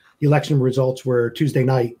 3rd. The election results were Tuesday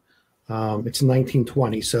night. It's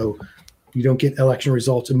 1920. So you don't get election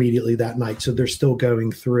results immediately that night. So they're still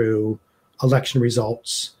going through election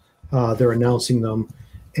results. They're announcing them.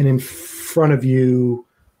 And in front of you,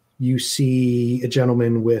 you see a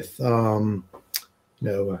gentleman with, a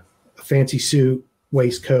fancy suit,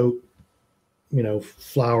 waistcoat,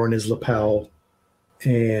 flower in his lapel.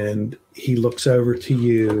 And he looks over to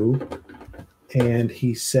you and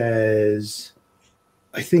he says,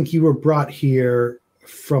 "I think you were brought here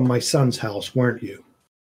from my son's house, weren't you?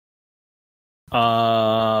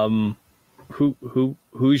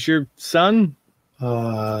 Who's your son?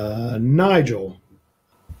 Nigel.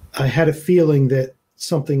 I had a feeling that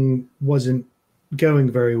something wasn't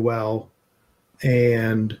going very well,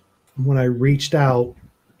 and when I reached out,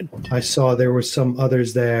 I saw there were some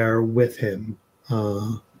others there with him.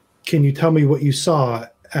 Can you tell me what you saw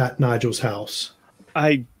at Nigel's house?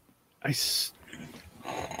 I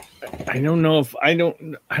don't know if I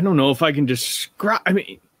don't know if I can describe. I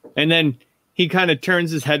mean, and then he kind of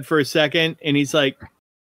turns his head for a second, and he's like,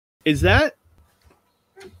 "Is that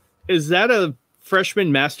a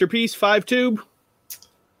freshman masterpiece 5-tube?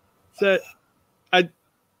 Is that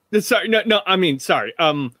sorry, no, I mean, sorry.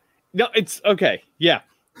 No, it's okay. Yeah,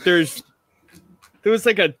 there was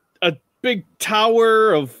like a big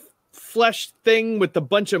tower of flesh thing with a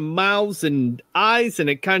bunch of mouths and eyes, and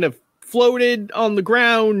it kind of floated on the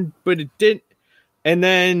ground, but it didn't. And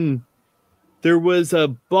then there was a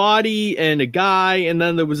body and a guy, and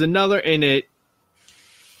then there was another in it.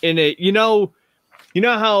 You know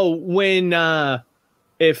how when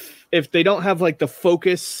if they don't have like the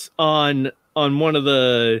focus on one of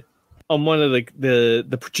the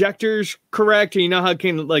projectors correct, and you know how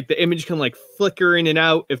can like the image can like flicker in and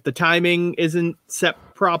out if the timing isn't set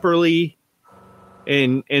properly,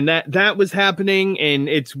 and that was happening, and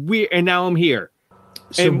it's weird, and now I'm here.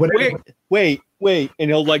 So and wait, and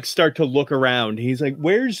he'll like start to look around. He's like,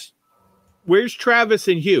 where's Travis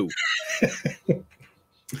and Hugh?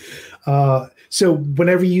 So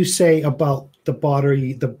whenever you say about the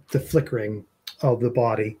body, the flickering of the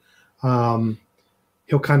body,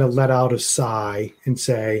 he'll kind of let out a sigh and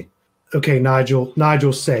say, "Okay,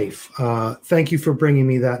 Nigel's safe. Thank you for bringing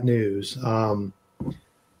me that news." I'm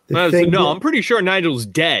pretty sure Nigel's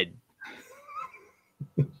dead.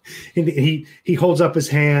 He holds up his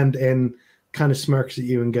hand and kind of smirks at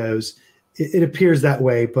you and goes, "It appears that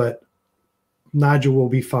way, but Nigel will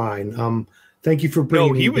be fine. Thank you for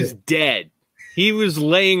bringing." No, he was dead. He was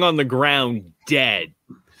laying on the ground, dead.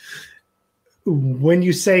 When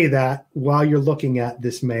you say that, while you're looking at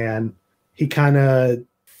this man, he kind of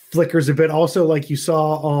flickers a bit, also like you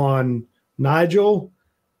saw on Nigel,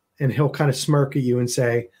 and he'll kind of smirk at you and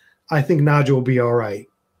say, "I think Nigel will be all right.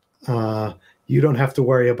 You don't have to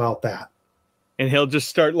worry about that." And he'll just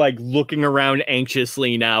start like looking around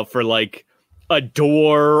anxiously now for like a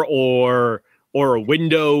door or a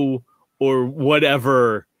window or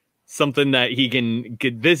whatever, something that he can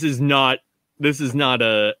get. This is not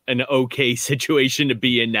an okay situation to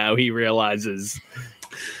be in now, he realizes.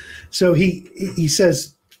 So he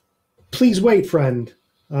says, "Please wait, friend."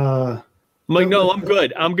 I'm like, "No, I'm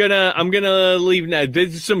good. I'm gonna leave now.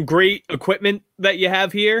 There's some great equipment that you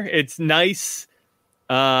have here. It's nice.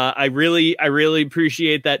 I really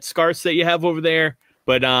appreciate that scarce that you have over there.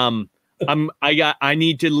 But I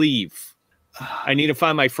need to leave. I need to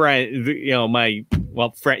find my friend.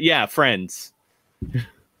 Friends."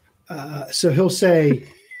 So he'll say,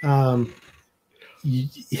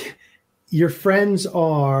 "Your friends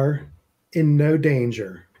are in no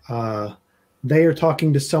danger. They are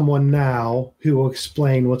talking to someone now who will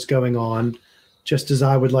explain what's going on, just as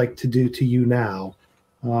I would like to do to you now.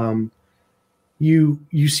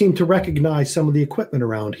 You seem to recognize some of the equipment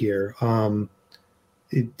around here.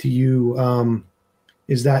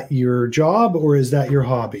 Is that your job or is that your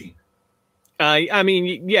hobby?" I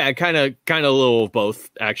mean, yeah, kind of a little of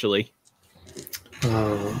both, actually.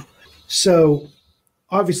 So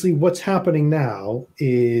obviously what's happening now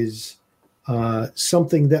is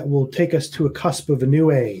something that will take us to a cusp of a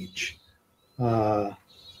new age.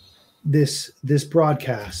 This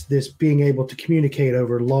broadcast, this being able to communicate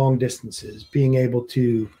over long distances, being able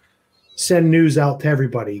to send news out to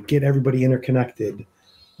everybody, get everybody interconnected.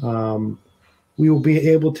 We will be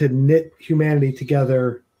able to knit humanity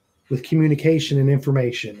together with communication and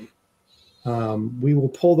information. We will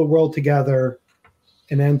pull the world together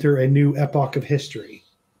and enter a new epoch of history.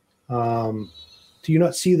 Do you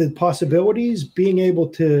not see the possibilities? Being able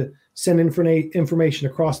to send information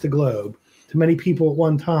across the globe to many people at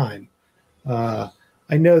one time.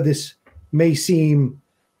 I know this may seem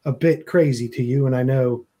a bit crazy to you, and I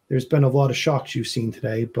know there's been a lot of shocks you've seen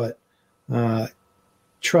today, but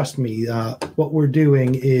trust me, what we're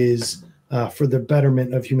doing is for the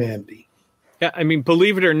betterment of humanity. Yeah, I mean,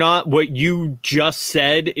 believe it or not, what you just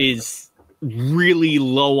said is really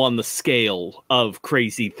low on the scale of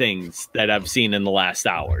crazy things that I've seen in the last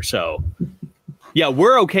hour. So, yeah,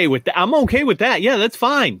 we're okay with that. I'm okay with that. Yeah, that's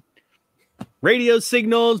fine. Radio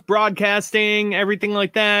signals, broadcasting, everything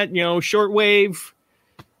like that, shortwave.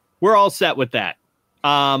 We're all set with that.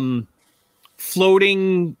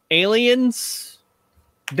 Floating aliens,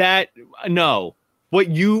 that no.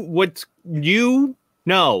 What's you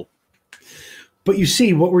no. But you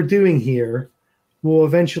see, what we're doing here will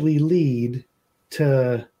eventually lead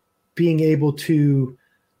to being able to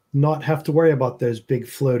not have to worry about those big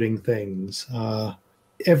floating things.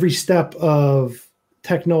 Every step of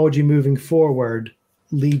technology moving forward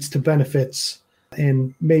leads to benefits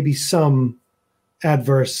and maybe some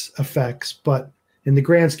adverse effects. But in the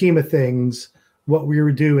grand scheme of things, what we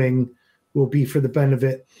were doing will be for the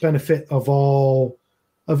benefit of all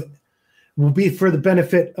of will be for the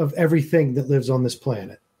benefit of everything that lives on this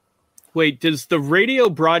planet. Wait, does the radio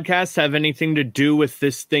broadcast have anything to do with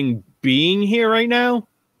this thing being here right now?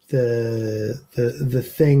 The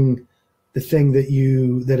thing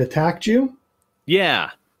that attacked you?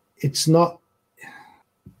 Yeah. It's not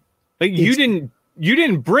like you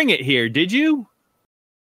didn't bring it here, did you?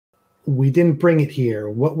 We didn't bring it here.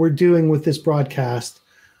 What we're doing with this broadcast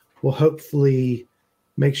will hopefully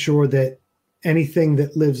make sure that anything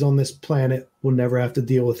that lives on this planet will never have to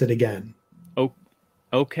deal with it again. Oh,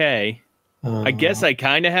 okay. I guess I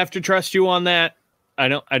kind of have to trust you on that. I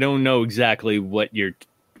don't know exactly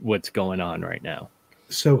what's going on right now.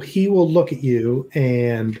 So he will look at you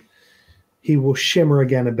and he will shimmer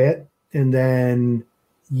again a bit, and then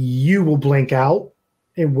you will blink out.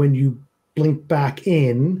 And when you blink back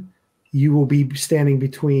in, you will be standing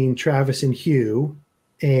between Travis and Hugh,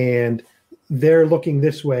 and they're looking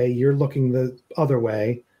this way, you're looking the other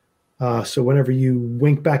way. So whenever you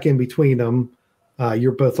wink back in between them,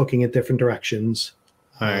 you're both looking at different directions.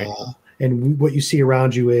 All right. And what you see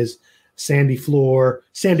around you is sandy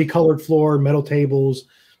colored floor, metal tables,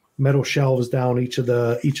 metal shelves down each of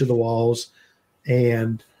the walls.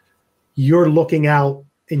 And you're looking out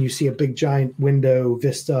and you see a big giant window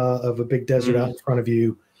vista of a big desert out in front of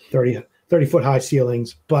you, 30 foot high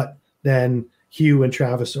ceilings. But then Hugh and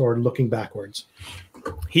Travis are looking backwards.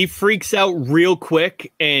 He freaks out real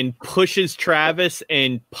quick and pushes Travis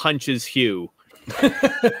and punches Hugh.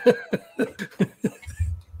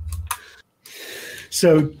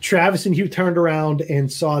 So Travis and Hugh turned around and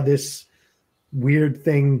saw this weird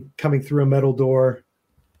thing coming through a metal door.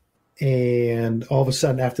 And all of a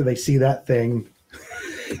sudden, after they see that thing,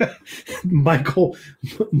 Michael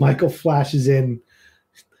flashes in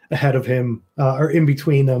ahead of him or in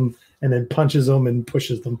between them, and then punches them and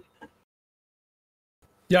pushes them.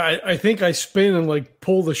 Yeah, I think I spin and like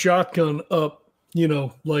pull the shotgun up,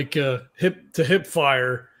 like hip to hip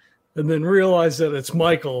fire, and then realize that it's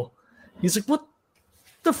Michael. He's like,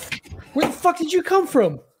 where the fuck did you come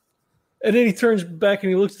from? And then he turns back and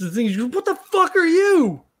he looks at the thing. He goes, what the fuck are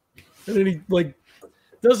you? And then he like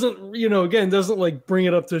doesn't like bring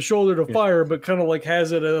it up to the shoulder to fire, but kind of like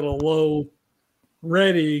has it at a low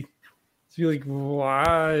ready. So you're like,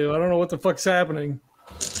 why? I don't know what the fuck's happening.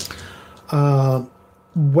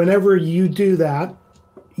 Whenever you do that,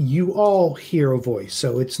 you all hear a voice.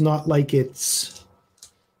 So it's not like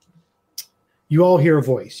you all hear a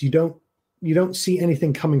voice. You don't see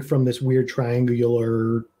anything coming from this weird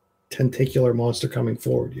triangular tentacular monster coming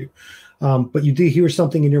forward you. But you do hear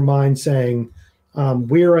something in your mind saying,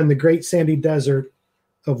 we're in the great sandy desert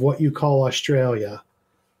of what you call Australia.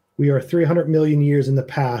 We are 300 million years in the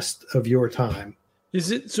past of your time.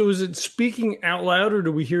 Is it speaking out loud, or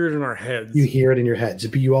do we hear it in our heads? You hear it in your heads,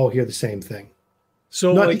 but you all hear the same thing.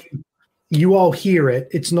 So you all hear it.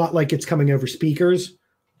 It's not like it's coming over speakers,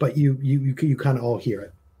 but you kind of all hear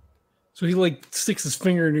it. So he like sticks his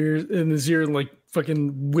finger in his ear and like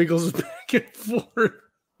fucking wiggles back and forth.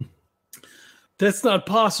 That's not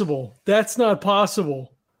possible.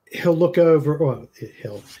 He'll look over.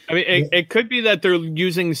 I mean, it could be that they're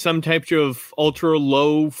using some type of ultra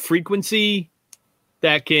low frequency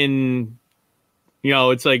that can,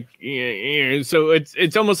 it's like, so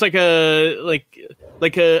it's almost like a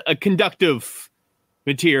conductive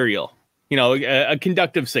material, a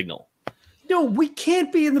conductive signal. No, we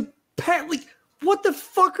can't be in the past. Like, what the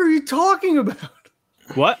fuck are you talking about?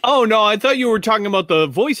 What? Oh no, I thought you were talking about the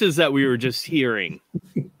voices that we were just hearing.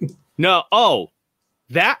 No. Oh,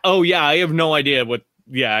 that. Oh yeah, I have no idea what.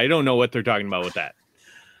 Yeah, I don't know what they're talking about with that.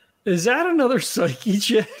 Is that another psyche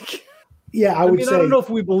check? Yeah, I would say. I don't know if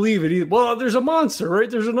we believe it either. Well, there's a monster, right?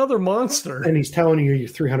 There's another monster, and he's telling you you're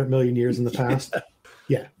 300 million years in the past.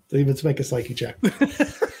 Yeah, let's make a psyche check.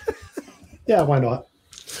 Yeah, why not?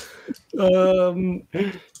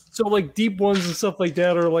 So like deep ones and stuff like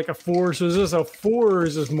that are like a 4. So is this a 4 or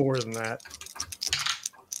is this more than that?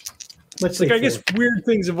 Let's say I guess weird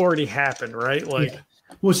things have already happened, right? Like, yeah.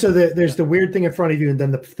 Well, so there's the weird thing in front of you, and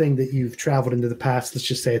then the thing that you've traveled into the past. Let's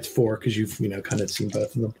just say it's 4 because you've kind of seen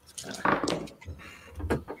both of them.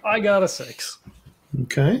 I got a 6.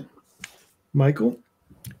 Okay, Michael.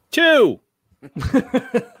 2.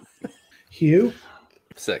 Hugh?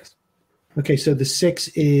 6. Okay, so the 6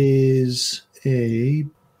 is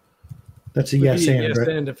that's a yes and, yes right?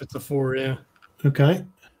 and if it's a 4, yeah. Okay.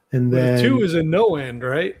 And But then a 2 is a no end,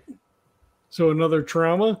 right? So another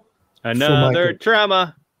trauma. Another Michael.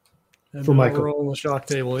 trauma. And For then Michael. we're on the shock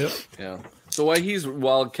table. Yep. Yeah. So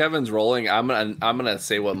while Kevin's rolling, I'm gonna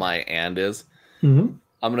say what my and is. Mhm.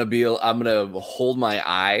 I'm gonna hold my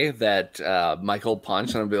eye that Michael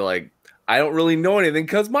punched, and I'll be like, I don't really know anything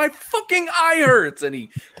because my fucking eye hurts, and he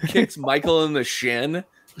kicks Michael in the shin.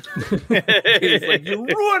 He's like, you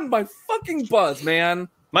ruined my fucking buzz, man.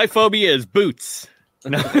 My phobia is boots.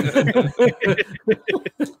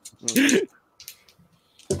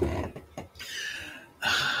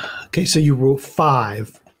 Okay, so you roll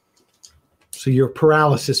 5. So your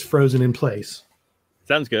paralysis frozen in place.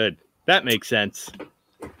 Sounds good. That makes sense.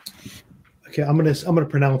 Okay, I'm gonna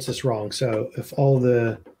pronounce this wrong. So if all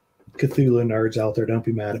the Cthulhu nerds out there, don't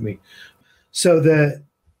be mad at me. So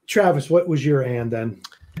Travis, what was your and then?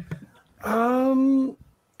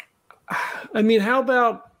 I mean, how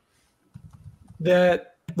about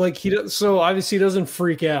that? Like so obviously he doesn't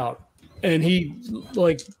freak out, and he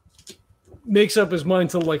like makes up his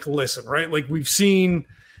mind to like listen, right? Like we've seen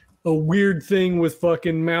a weird thing with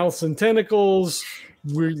fucking mouths and tentacles.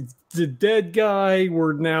 We're the dead guy.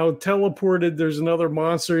 We're now teleported. There's another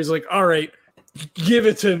monster. He's like, all right, give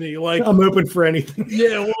it to me. Like I'm open for anything.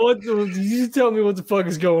 yeah, well, you tell me what the fuck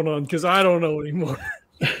is going on because I don't know anymore.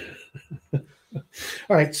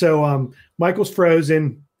 All right, so Michael's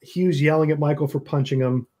frozen. Hugh's yelling at Michael for punching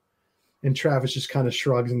him, and Travis just kind of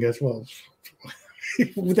shrugs and goes, "Well,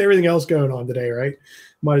 with everything else going on today, right?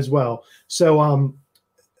 Might as well." So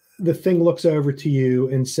the thing looks over to you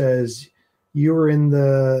and says, "You were in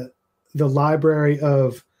the library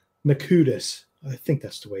of Nakutus." I think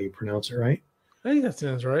that's the way you pronounce it, right? I think that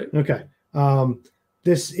sounds right. Okay.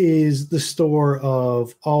 This is the store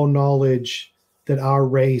of all knowledge that our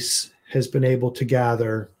race has been able to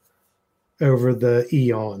gather over the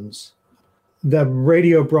eons. The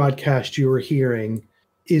radio broadcast you were hearing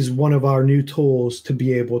is one of our new tools to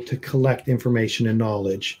be able to collect information and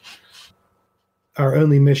knowledge. Our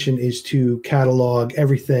only mission is to catalog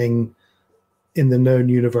everything in the known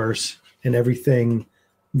universe and everything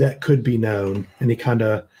that could be known. And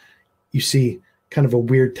you see kind of a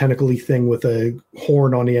weird tentacle-y thing with a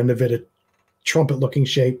horn on the end of it, a trumpet-looking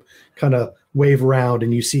shape, kind of wave around,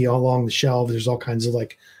 and you see along the shelves there's all kinds of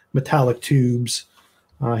like metallic tubes.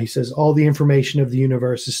 He says all the information of the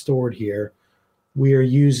universe is stored here. We are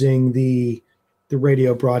using the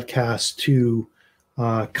radio broadcast to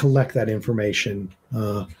collect that information.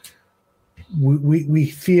 We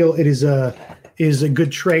feel it is a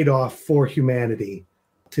good trade-off for humanity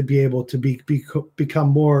to be able to become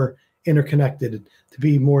more interconnected, to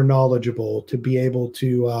be more knowledgeable, to be able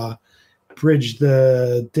to bridge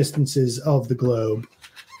the distances of the globe,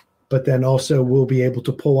 but then also we'll be able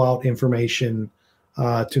to pull out information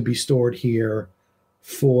to be stored here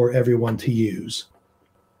for everyone to use.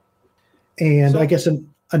 And I guess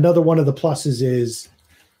another one of the pluses is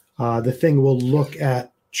the thing will look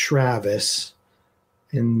at Travis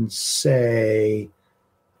and say,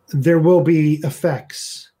 there will be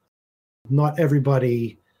effects. Not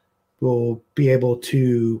everybody will be able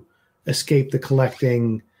to escape the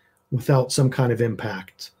collecting without some kind of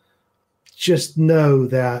impact. Just know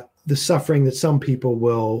that the suffering that some people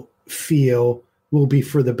will feel will be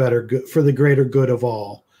for the better good, for the greater good of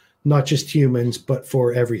all, not just humans, but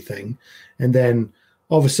for everything. And then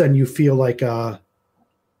all of a sudden you feel like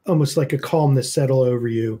almost like a calmness settle over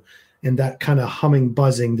you, and that kind of humming,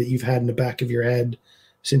 buzzing that you've had in the back of your head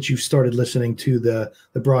since you started listening to the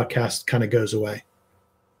broadcast kind of goes away.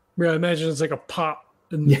 Yeah, I imagine it's like a pop,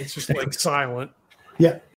 and it's just like silent.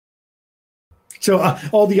 Yeah. So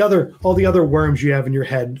all the other worms you have in your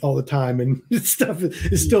head all the time and stuff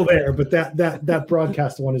is still there, but that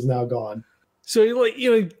broadcast one is now gone. So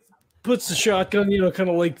he puts the shotgun, kind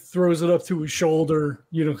of like throws it up to his shoulder,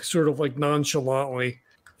 sort of like nonchalantly,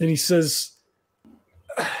 and he says,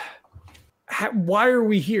 "Why are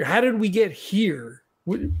we here? How did we get here?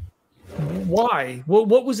 Why?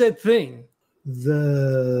 What was that thing?"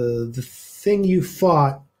 The thing you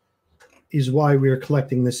fought is why we are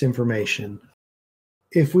collecting this information.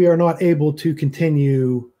 If we are not able to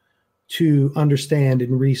continue to understand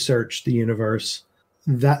and research the universe,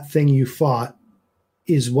 that thing you fought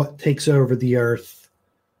is what takes over the earth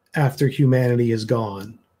after humanity is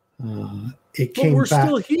gone. It came we're back.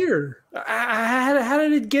 Still here. How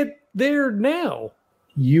did it get there now?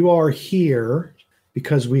 You are here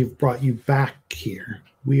because we've brought you back here.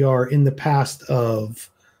 We are in the past of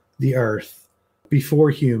the earth.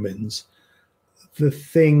 before humans. The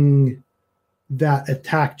thing that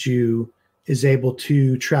attacked you is able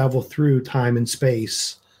to travel through time and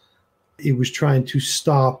space. It was trying to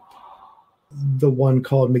stop the one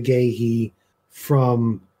called McGahee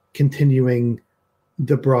from continuing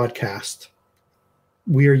the broadcast.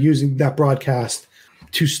 We are using that broadcast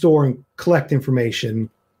to store and collect information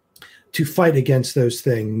to fight against those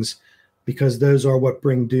things, because those are what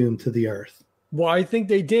bring doom to the earth. Well, I think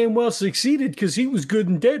they damn well succeeded, because he was good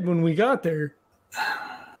and dead when we got there.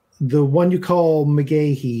 The one you call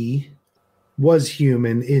McGahee was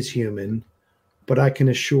human, is human, but I can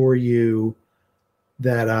assure you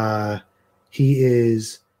that he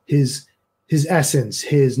is his essence,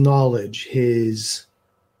 his knowledge, his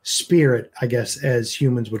spirit, I guess, as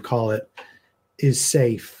humans would call it, is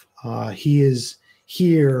safe. He is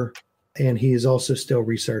here, and he is also still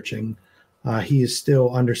researching. He is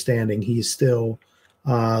still understanding. He is still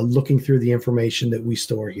looking through the information that we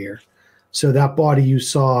store here. So that body you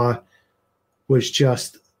saw was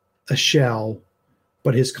just a shell,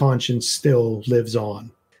 but his conscience still lives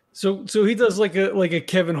on. So he does like a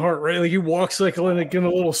Kevin Hart, right? Like he walks like in a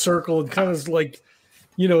little circle and kind of like,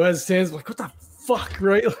 has his hands like, what the fuck,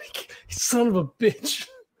 right? Like, son of a bitch.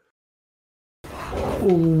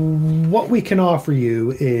 What we can offer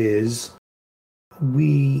you is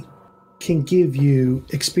we can give you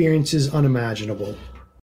experiences unimaginable.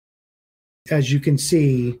 As you can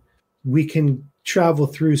see, we can travel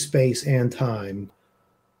through space and time.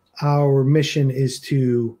 Our mission is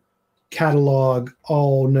to catalog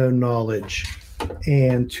all known knowledge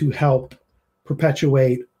and to help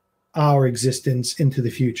perpetuate our existence into the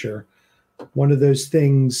future. One of those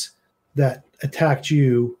things that attacked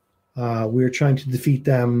you, we're trying to defeat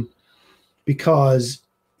them because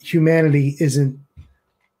humanity isn't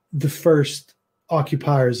the first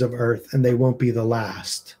occupiers of Earth, and they won't be the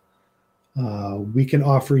last. We can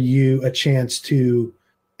offer you a chance to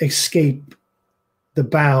escape the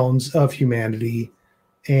bounds of humanity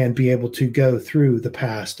and be able to go through the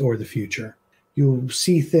past or the future. You'll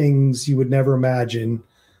see things you would never imagine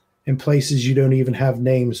in places you don't even have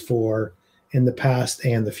names for in the past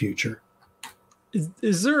and the future.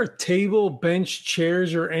 Is there a table, bench,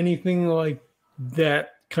 chairs, or anything like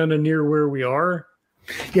that kind of near where we are?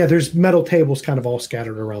 Yeah, there's metal tables kind of all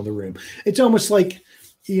scattered around the room. It's almost like,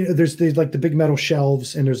 there's like the big metal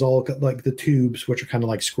shelves, and there's all like the tubes, which are kind of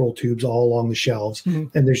like scroll tubes all along the shelves.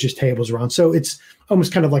 Mm-hmm. And there's just tables around. So it's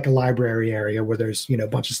almost kind of like a library area where there's, a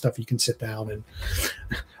bunch of stuff you can sit down. And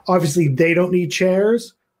obviously they don't need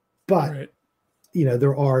chairs, but right.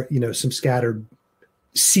 There are, some scattered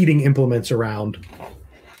seating implements around.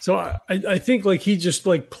 So I think like he just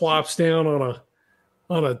like plops down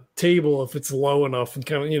on a table if it's low enough, and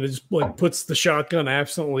kind of, just like puts the shotgun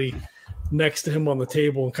absently next to him on the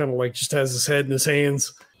table and kind of like just has his head in his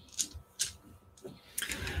hands.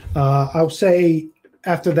 I'll say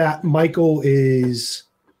after that, Michael is,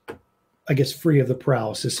 I guess, free of the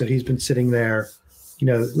paralysis. So he's been sitting there,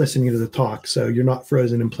 listening to the talk. So you're not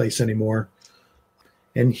frozen in place anymore.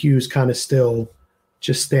 And Hugh's kind of still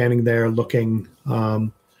just standing there looking.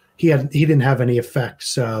 He didn't have any effect.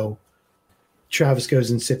 So Travis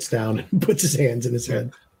goes and sits down and puts his hands in his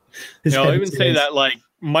head. I'll even say that like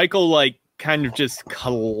Michael like kind of just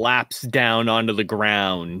collapsed down onto the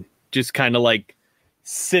ground, just kind of like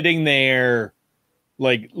sitting there,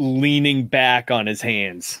 like leaning back on his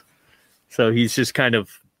hands. So he's just kind of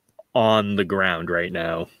on the ground right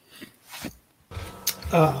now.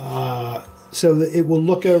 So the thing will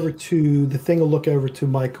look over to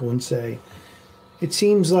Michael and say, it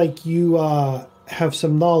seems like you have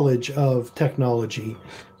some knowledge of technology.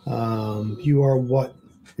 You are what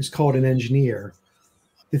is called an engineer.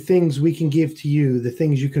 The things we can give to you, the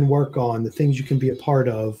things you can work on, the things you can be a part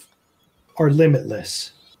of are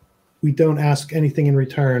limitless. We don't ask anything in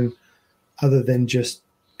return other than just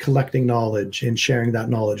collecting knowledge and sharing that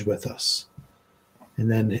knowledge with us. And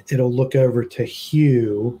then it'll look over to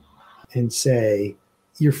Hugh and say,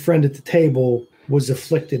 your friend at the table was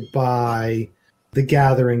afflicted by the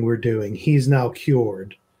gathering we're doing. He's now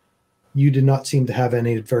cured. You did not seem to have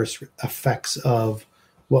any adverse effects of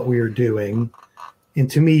what we are doing. And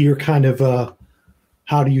to me, you're kind of a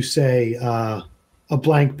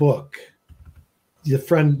blank book. Your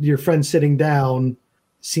friend sitting down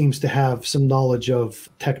seems to have some knowledge of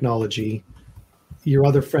technology. Your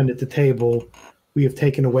other friend at the table, we have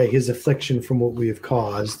taken away his affliction from what we have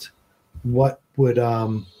caused. What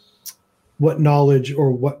knowledge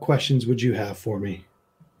or what questions would you have for me?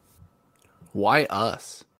 Why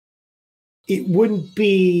us? It wouldn't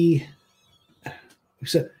be.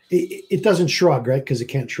 So it doesn't shrug, right? Because it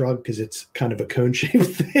can't shrug because it's kind of a cone-shaped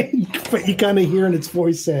thing. But you kind of hear in its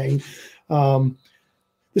voice saying,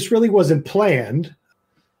 this really wasn't planned.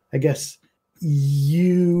 I guess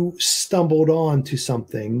you stumbled on to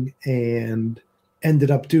something and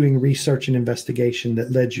ended up doing research and investigation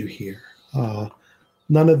that led you here.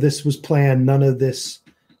 None of this was planned. None of this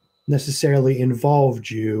necessarily involved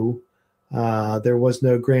you. There was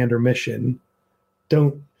no grander mission.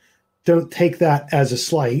 Don't take that as a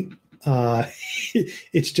slight.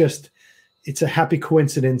 It's a happy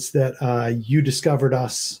coincidence that you discovered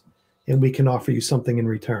us and we can offer you something in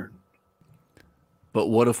return. But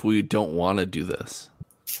what if we don't want to do this?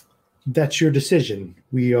 That's your decision.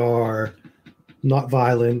 We are not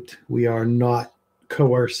violent. We are not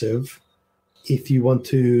coercive. If you want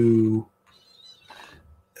to,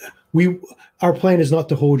 our plan is not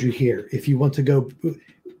to hold you here. If you want to go,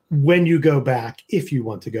 when you go back, if you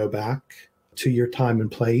want to go back to your time and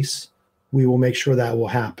place, we will make sure that will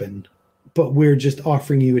happen. But we're just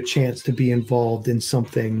offering you a chance to be involved in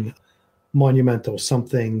something monumental,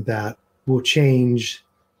 something that will change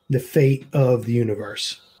the fate of the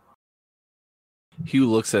universe. Hugh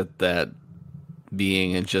looks at that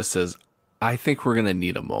being and just says, I think we're going to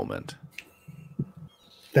need a moment.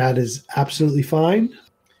 That is absolutely fine.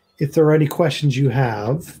 If there are any questions you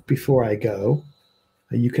have before I go,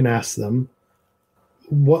 you can ask them.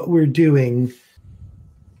 What we're doing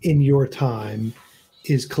in your time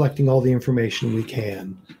is collecting all the information we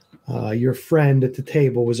can. Your friend at the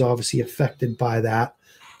table was obviously affected by that.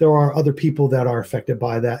 There are other people that are affected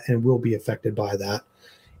by that and will be affected by that.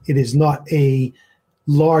 It is not a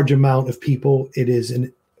large amount of people. It is a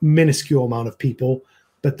minuscule amount of people,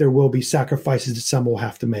 but there will be sacrifices that some will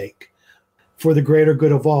have to make. For the greater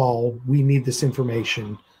good of all, we need this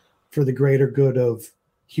information. For the greater good of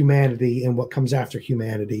humanity and what comes after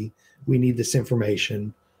humanity, we need this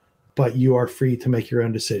information. But you are free to make your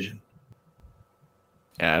own decision.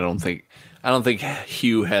 Yeah, I don't think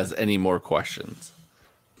Hugh has any more questions.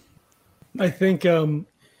 I think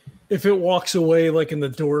if it walks away, like, and the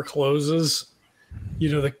door closes,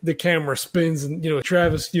 the camera spins, and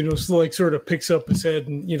Travis, sort of picks up his head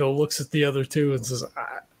and looks at the other two and says,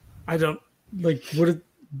 "I don't like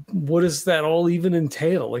what does that all even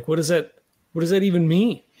entail? Like, what does that even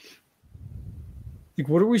mean? Like,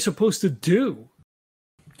 what are we supposed to do?"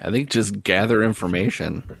 I think just gather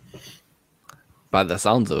information. By the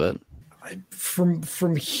sounds of it.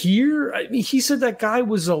 From here, I mean, he said that guy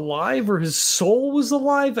was alive, or his soul was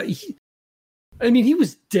alive. He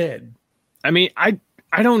was dead. I mean, I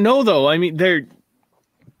don't know though. I mean,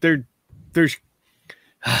 there's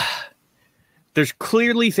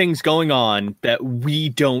clearly things going on that we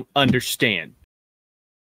don't understand.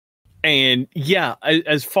 And yeah,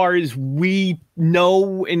 as far as we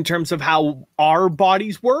know in terms of how our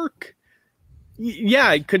bodies work,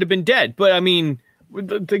 yeah, it could have been dead. But I mean,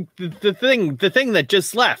 the thing that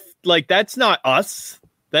just left, like, that's not us.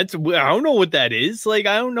 I don't know what that is. Like,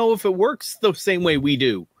 I don't know if it works the same way we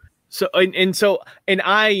do. So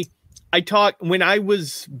I talked when I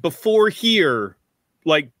was before here,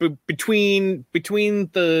 like between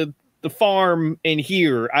the farm and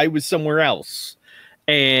here, I was somewhere else.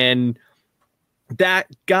 And that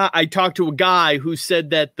guy, I talked to a guy who said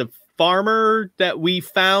that the farmer that we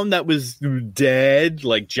found that was dead,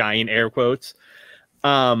 like giant air quotes,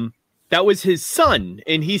 that was his son.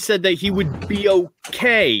 And he said that he would be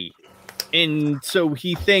okay. And so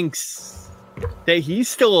he thinks that he's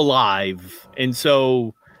still alive. And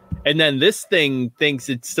then this thing thinks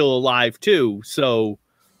it's still alive too. So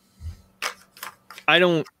I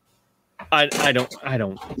don't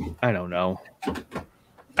know.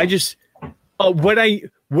 I just what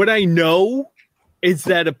I know is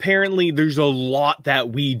that apparently there's a lot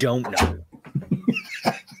that we don't know.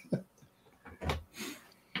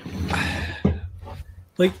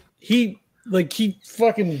 he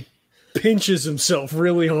fucking pinches himself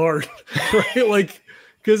really hard, right? Like,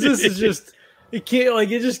 because this is just it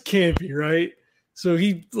just can't be right. So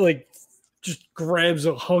he just grabs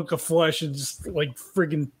a hunk of flesh and just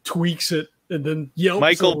friggin' tweaks it. And then yelps.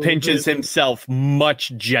 Michael pinches himself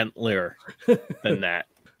much gentler than that.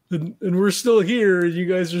 And we're still here. And you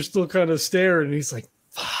guys are still kind of staring. And he's like,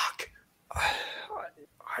 fuck.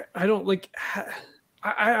 I don't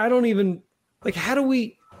I don't even how do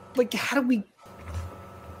we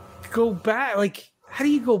go back? Like, how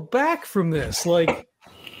do you go back from this? Like,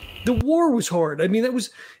 the war was hard. I mean, it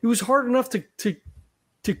was hard enough to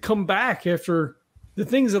come back after the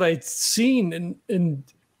things that I'd seen and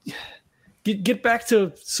get back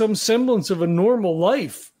to some semblance of a normal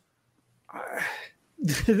life.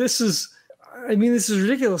 This is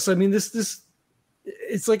ridiculous. I mean, this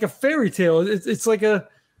it's like a fairy tale. It's like a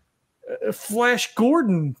Flash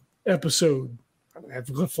Gordon episode. Have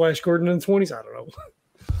Flash Gordon in the 20s? I don't know.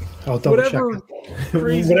 I'll double check.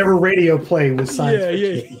 Whatever radio play was science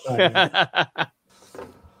fiction. Yeah.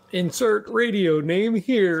 Insert radio name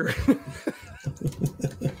here.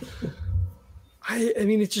 I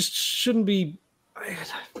mean, it just shouldn't be.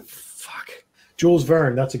 Fuck. Jules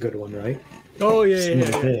Verne, that's a good one, right? Oh yeah.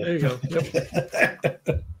 There you go.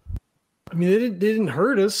 Yep. I mean, they didn't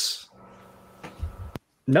hurt us.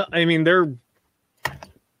 No, I mean they're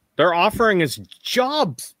offering us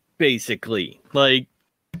jobs basically. Like,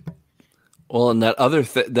 well, and that other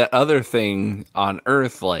thing on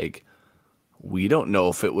Earth, like, we don't know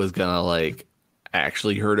if it was gonna like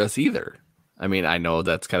actually hurt us either. I mean, I know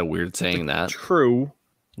that's kind of weird saying that. True.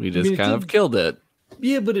 We just kind of killed it.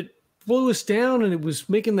 Yeah, but it blew us down, and it was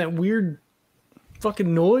making that weird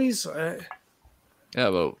fucking noise. Yeah,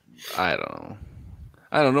 but I don't know.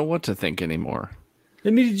 I don't know what to think anymore.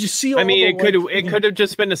 I mean, did you see? It could have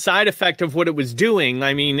just been a side effect of what it was doing.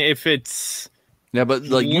 I mean, if it's but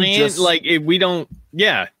like if we don't,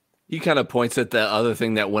 yeah. He kind of points at the other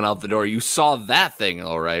thing that went out the door. You saw that thing,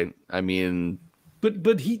 all right? I mean, but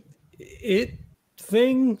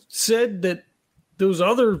thing said that those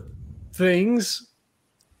other things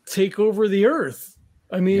take over the Earth.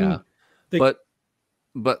 I mean, yeah.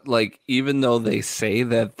 But like, even though they say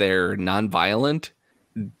that they're nonviolent,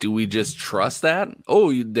 do we just trust that?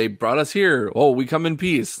 Oh, they brought us here. Oh, we come in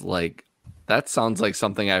peace. Like, that sounds like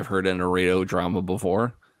something I've heard in a radio drama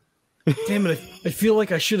before. Damn it! I feel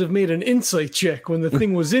like I should have made an insight check when the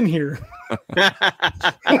thing was in here.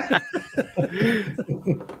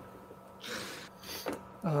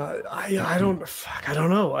 I don't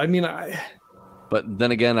know. I mean, But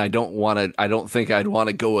then again, I don't think I'd want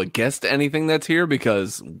to go against anything that's here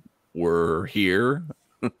because we're here.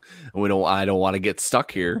 I don't want to get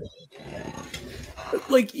stuck here.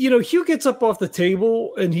 Like, Hugh gets up off the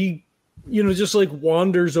table and he, just like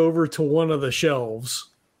wanders over to one of the shelves.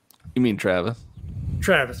 You mean Travis?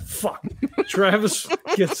 Fuck. Travis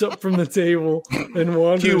gets up from the table and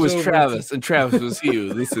wanders. Hugh was over Travis, and Travis was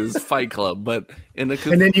Hugh. This is Fight Club, but and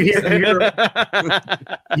then you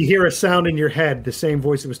hear a sound in your head, the same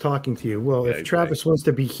voice that was talking to you. Well, if Travis wants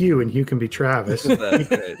to be Hugh and Hugh can be Travis,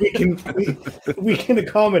 we can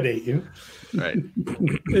accommodate you. Right.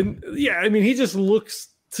 And yeah, I mean, he just looks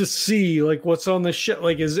to see like what's on the shelf.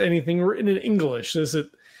 Like, is anything written in English? Is it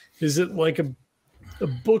like a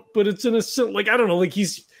book, but it's in a, like, I don't know, like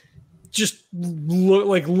he's just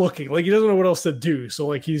looking, like he doesn't know what else to do, so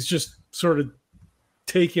like he's just sort of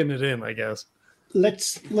taking it in, I guess.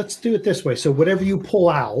 Let's do it this way. So whatever you pull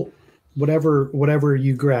out, whatever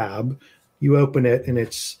you grab, you open it, and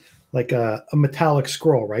it's like a metallic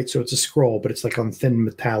scroll, right? So it's a scroll, but it's like on thin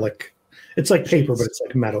metallic. It's like paper, but it's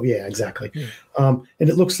like metal. Yeah, exactly. And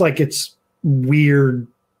it looks like it's weird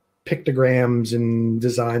pictograms and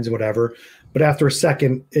designs and whatever. But after a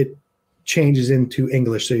second, it changes into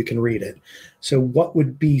English so you can read it. So what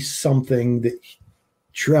would be something that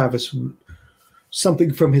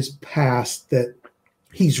something from his past that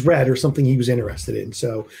he's read or something he was interested in?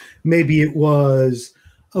 So maybe it was,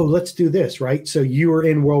 oh, let's do this, right? So you were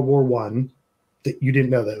in World War I. That you didn't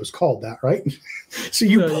know that it was called that, right? So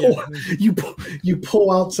you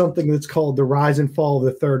pull out something that's called The Rise and Fall of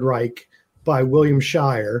the Third Reich by William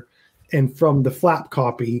Shire. And from the flap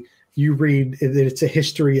copy, you read that it's a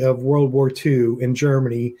history of World War II in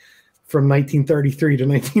Germany from 1933 to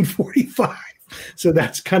 1945. So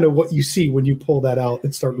that's kind of what you see when you pull that out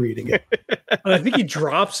and start reading it. I think he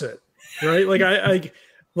drops it, right? Like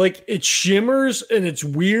like it shimmers and it's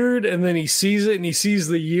weird, and then he sees it and he sees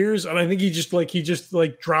the years, and I think he just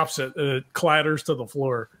drops it and it clatters to the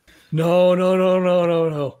floor. No.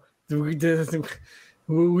 We did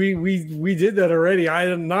that already.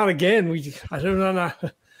 Not again.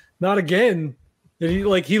 Not again. And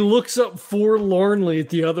he looks up forlornly at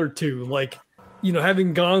the other two, like,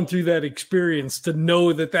 having gone through that experience, to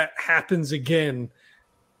know that happens again,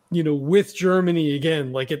 with Germany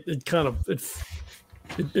again. Like it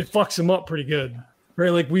fucks him up pretty good, right?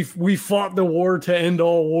 Like we fought the war to end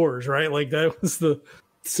all wars, right? Like that was the.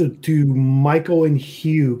 So do Michael and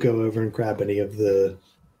Hugh go over and grab any of the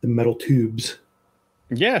metal tubes?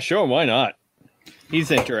 Yeah, sure. Why not?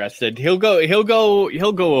 He's interested. He'll go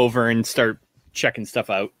over and start checking stuff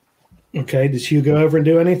out. Okay. Does Hugh go over and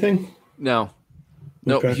do anything? No.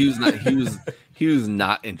 Okay. He was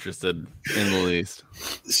not interested in the least.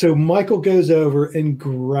 So Michael goes over and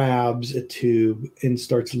grabs a tube and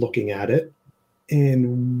starts looking at it.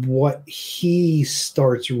 And what he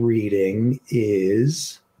starts reading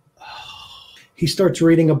is he starts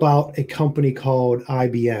reading about a company called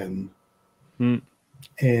IBM. Mm.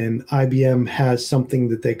 And IBM has something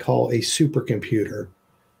that they call a supercomputer.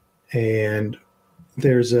 And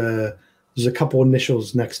there's a couple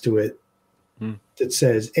initials next to it that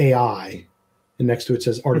says AI. And next to it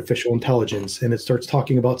says artificial intelligence. And it starts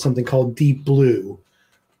talking about something called Deep Blue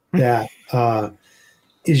that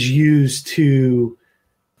is used to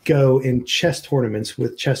go in chess tournaments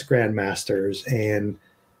with chess grandmasters and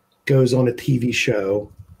goes on a TV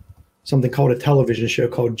show, something called a television show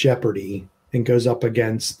called Jeopardy, and goes up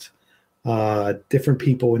against different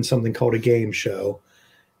people in something called a game show.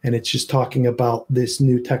 And it's just talking about this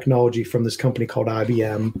new technology from this company called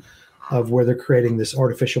IBM, of where they're creating this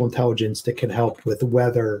artificial intelligence that can help with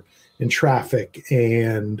weather and traffic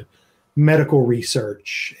and medical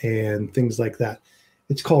research and things like that.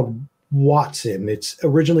 It's called Watson. It's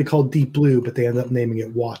originally called Deep Blue, but they end up naming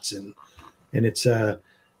it Watson. And it's a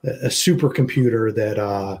supercomputer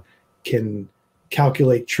that can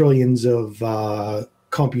calculate trillions of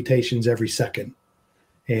computations every second,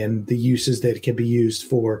 and the uses that it can be used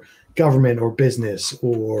for government or business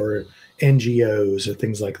or NGOs or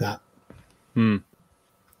things like that. All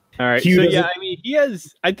right. Hugh so doesn't- yeah, I mean,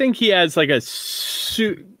 I think he has like a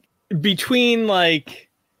between like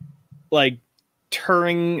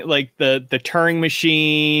Turing, like the Turing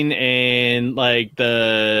machine and like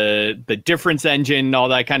the difference engine and all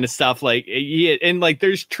that kind of stuff. Like and like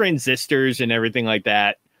there's transistors and everything like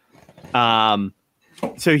that.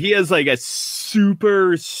 So he has like a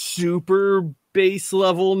super base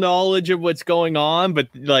level knowledge of what's going on, but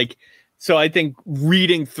like, so I think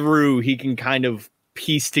reading through, he can kind of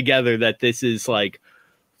piece together that this is like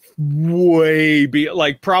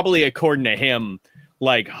like probably according to him,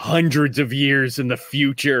 like hundreds of years in the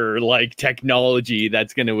future, like technology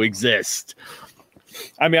that's going to exist.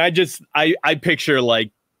 I mean, I picture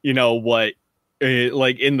like, you know, what,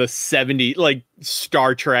 like in the 70s, like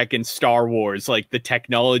Star Trek and Star Wars, like the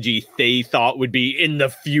technology they thought would be in the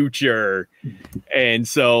future. And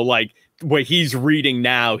so like what he's reading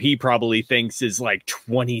now, he probably thinks is like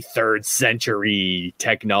 23rd century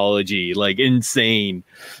technology, like insane.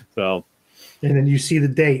 So, and then you see the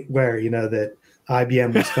date where, you know, that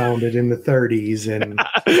IBM was founded in the 30s and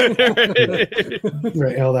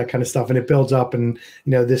right, all that kind of stuff. And it builds up, and,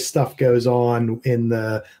 you know, this stuff goes on in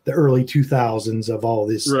the early 2000s of all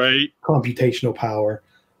this computational power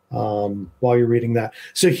while you're reading that.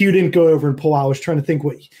 So Hugh didn't go over and pull out. I was trying to think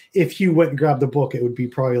what, if Hugh went and grabbed the book, it would be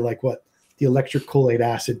probably like what, the electric Kool-Aid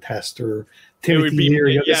acid test, or Timothy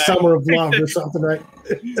Leary, the Summer of Love or something, right?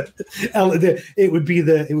 It would be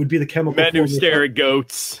the chemical. Men who stare at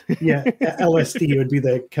goats. Yeah, LSD. It would be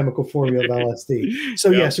the chemical formula of LSD.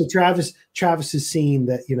 So so Travis has seen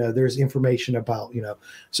that, you know, there's information about, you know,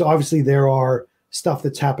 so obviously there are stuff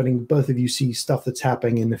that's happening. Both of you see stuff that's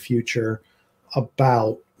happening in the future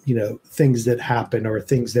about, you know, things that happen or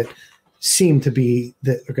things that seem to be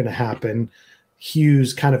that are going to happen.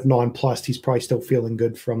 Hugh's kind of nonplussed. He's probably still feeling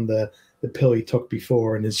good from the pill he took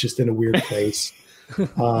before, and is just in a weird place.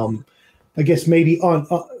 I guess maybe on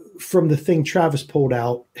from the thing Travis pulled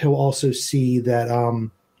out, he'll also see that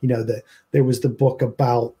you know, that there was the book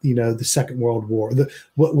about, you know, the Second World War,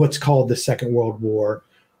 what's called the Second World War,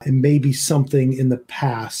 and maybe something in the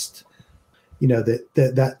past, you know,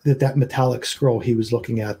 that metallic scroll he was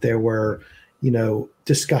looking at. There were, you know,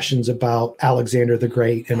 discussions about Alexander the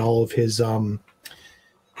Great and all of his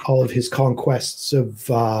conquests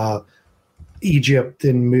of Egypt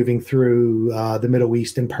and moving through the Middle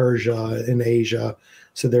East and Persia and Asia.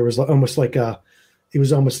 So there was almost like a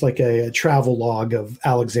travel log of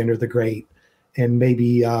Alexander the Great, and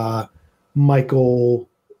maybe Michael,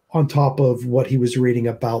 on top of what he was reading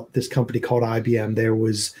about this company called IBM, there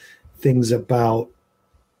was things about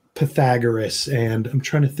Pythagoras, and I'm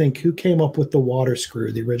trying to think who came up with the water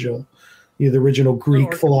screw, the original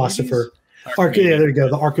Greek philosopher. Yeah, there you go,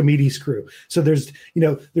 the Archimedes screw. So there's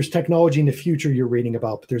technology in the future you're reading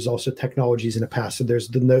about, but there's also technologies in the past. So there's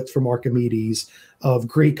the notes from Archimedes of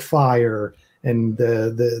Greek fire and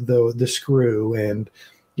the screw, and,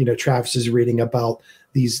 you know, Travis is reading about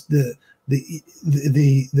this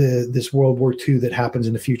World War II that happens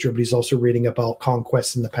in the future, but he's also reading about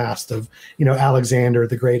conquests in the past of, you know, Alexander,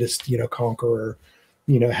 the greatest, you know, conqueror,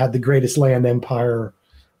 you know, had the greatest land empire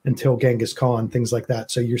until Genghis Khan, things like that.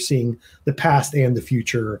 So you're seeing the past and the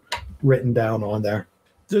future written down on there.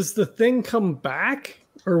 Does the thing come back,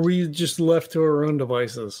 or were you just left to our own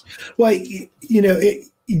devices? Well, you know,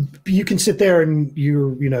 you can sit there and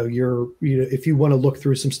if you want to look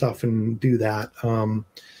through some stuff and do that.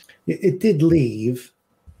 It did leave,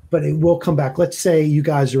 but it will come back. Let's say you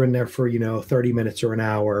guys are in there for, you know, 30 minutes or an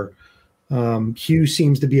hour. Hugh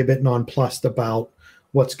seems to be a bit nonplussed about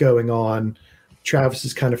what's going on. Travis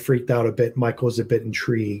is kind of freaked out a bit. Michael's a bit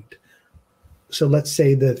intrigued. So let's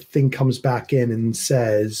say the thing comes back in and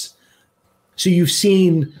says, so you've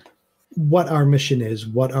seen what our mission is,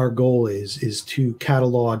 what our goal is to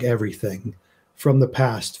catalog everything from the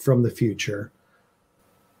past, from the future.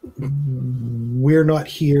 We're not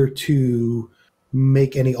here to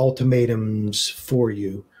make any ultimatums for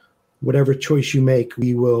you. Whatever choice you make,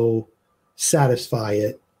 we will satisfy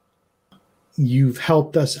it. You've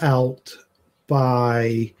helped us out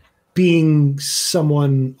by being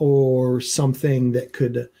someone or something that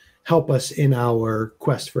could help us in our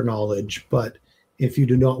quest for knowledge. But if you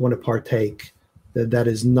do not want to partake, that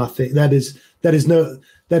is nothing. That is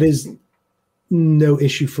no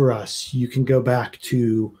issue for us. You can go back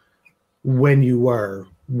to when you were,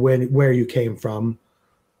 where you came from,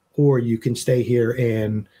 or you can stay here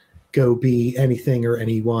and go be anything or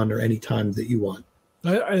anyone or any time that you want.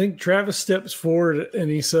 I think Travis steps forward and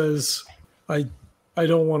he says, I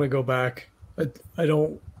don't want to go back. I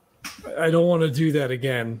don't want to do that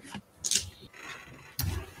again.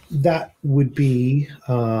 That would be,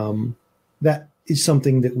 that is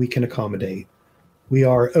something that we can accommodate. We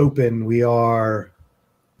are open. We are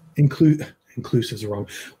inclusive is wrong.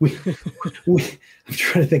 We I'm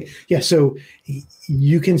trying to think. Yeah. So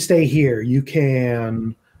you can stay here. You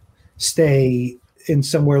can stay in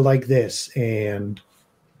somewhere like this and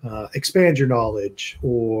expand your knowledge,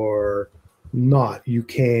 or not. You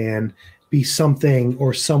can be something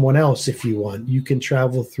or someone else if you want. You can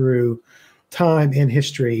travel through time and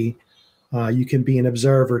history. You can be an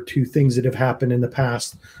observer to things that have happened in the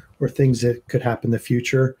past or things that could happen in the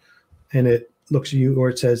future. And it looks at you, or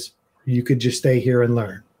it says, you could just stay here and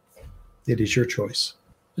learn. It is your choice.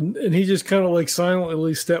 And he just kind of like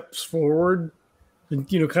silently steps forward and,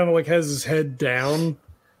 kind of like has his head down,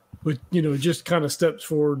 but, just kind of steps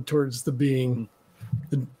forward towards the being.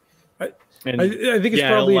 I think it's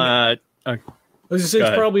probably, I was going to say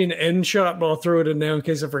it's probably an end shot, but I'll throw it in now in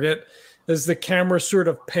case I forget. As the camera sort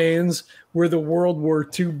of pans where the World War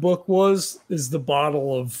II book is the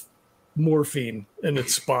bottle of morphine in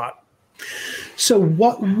its spot. So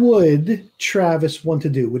what would Travis want to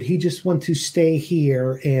do? Would he just want to stay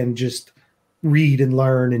here and just read and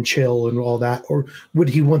learn and chill and all that? Or would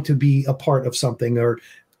he want to be a part of something or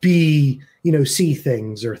be, see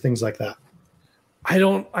things or things like that?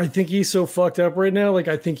 I think he's so fucked up right now. Like,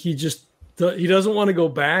 I think he doesn't want to go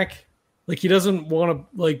back. Like, he doesn't want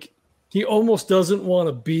to, he almost doesn't want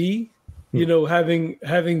to be,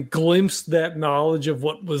 having glimpsed that knowledge of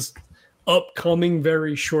what was upcoming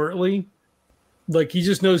very shortly. Like, he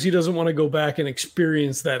just knows he doesn't want to go back and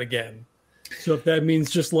experience that again. So if that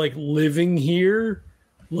means just living here,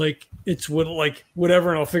 it's whatever,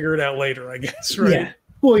 and I'll figure it out later, I guess. Right. Yeah.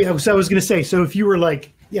 Well, yeah. So I was going to say, so if you were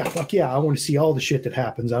yeah, fuck yeah, I want to see all the shit that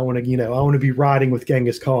happens. I want to, I want to be riding with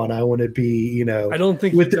Genghis Khan. I want to be, I don't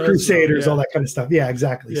think with the Crusaders, all that kind of stuff. Yeah,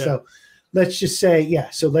 exactly. Yeah. So let's just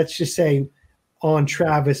say, on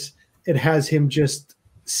Travis, it has him just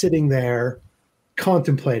sitting there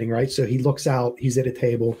contemplating, right? So he looks out, he's at a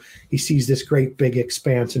table, he sees this great big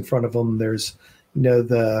expanse in front of him. There's,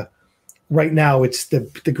 right now it's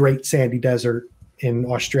the great sandy desert in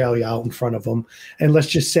Australia out in front of him. And let's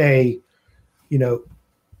just say,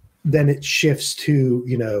 then it shifts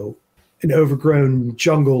to, an overgrown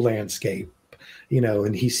jungle landscape,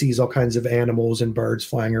 and he sees all kinds of animals and birds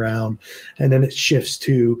flying around. And then it shifts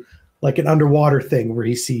to an underwater thing where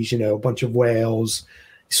he sees, a bunch of whales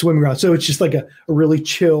swimming around. So it's just a really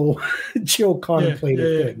chill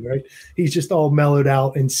contemplative thing, right? He's just all mellowed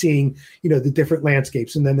out and seeing, the different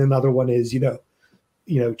landscapes. And then another one is,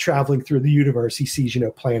 traveling through the universe. He sees,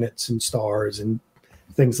 planets and stars and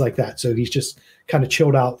things like that. So he's just kind of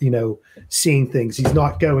chilled out, seeing things. He's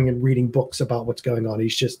not going and reading books about what's going on.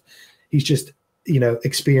 He's just,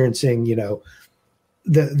 experiencing,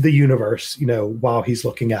 the universe, while he's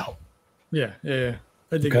looking out. Yeah.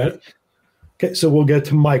 I think okay. Okay, so we'll go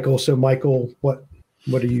to Michael. So Michael, what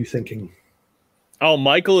are you thinking? Oh,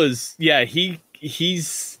 Michael is he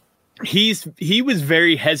was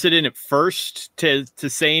very hesitant at first to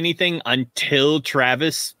say anything until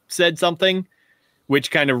Travis said something,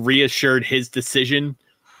 which kind of reassured his decision.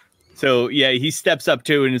 So he steps up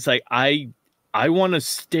too, and it's like, I want to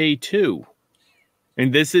stay too.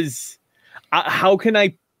 And this is how can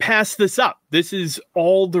I pass this up? This is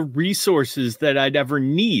all the resources that I'd ever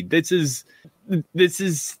need. This is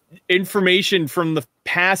information from the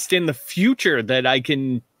past and the future that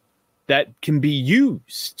can be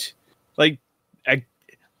used. I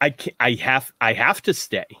have to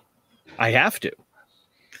stay. I have to.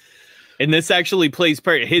 And this actually plays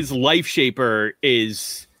part. His life shaper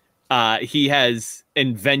is he has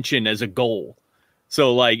invention as a goal.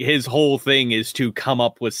 So like his whole thing is to come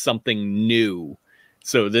up with something new.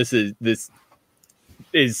 So this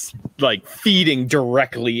is like feeding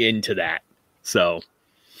directly into that. So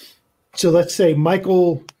let's say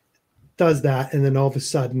Michael does that, and then all of a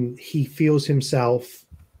sudden he feels himself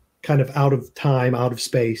kind of out of time, out of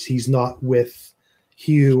space. He's not with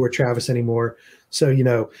Hugh or Travis anymore. So,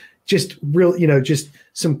 just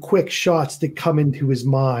some quick shots that come into his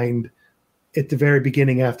mind at the very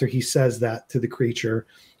beginning after he says that to the creature.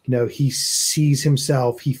 He sees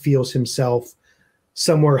himself, he feels himself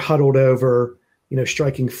somewhere huddled over,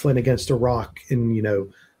 striking flint against a rock,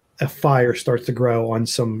 and, a fire starts to grow on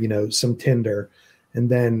some tinder. And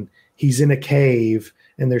then he's in a cave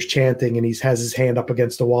and there's chanting, and he has his hand up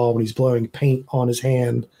against the wall and he's blowing paint on his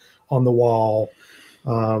hand on the wall.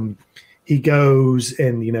 He goes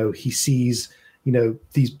and, he sees,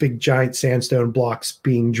 these big giant sandstone blocks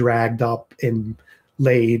being dragged up and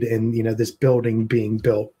laid, and, this building being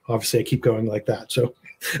built. Obviously I keep going like that. So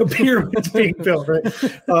a pyramid's being built, right?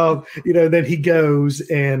 Then he goes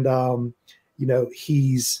and,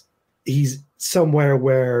 he's somewhere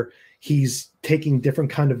where he's taking different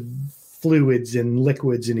kind of fluids and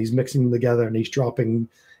liquids, and he's mixing them together, and he's dropping,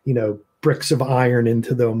 bricks of iron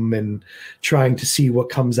into them and trying to see what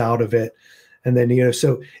comes out of it. And then,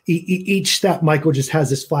 so each step, Michael just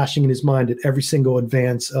has this flashing in his mind at every single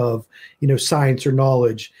advance of, science or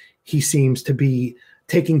knowledge he seems to be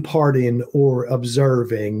taking part in or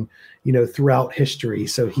observing, throughout history.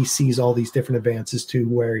 So he sees all these different advances to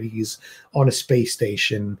where he's on a space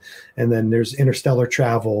station, and then there's interstellar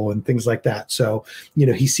travel and things like that. So,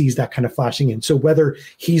 he sees that kind of flashing in. So whether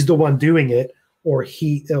he's the one doing it or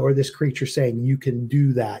this creature saying, you can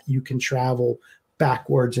do that, you can travel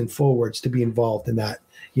backwards and forwards to be involved in that,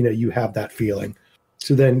 you have that feeling.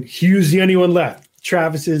 So then Hugh's the only one left.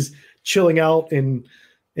 Travis is chilling out, and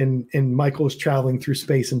Michael's traveling through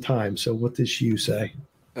space and time. So what does Hugh say?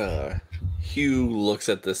 Hugh looks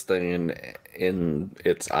at this thing in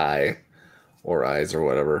its eye or eyes or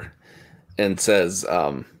whatever and says,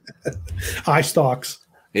 eye stalks.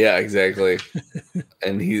 Yeah, exactly.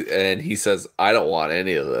 and he says, I don't want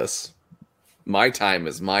any of this. My time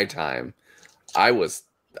is my time. I was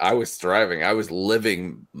thriving. I was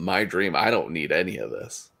living my dream. I don't need any of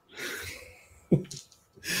this.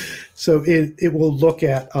 So it will look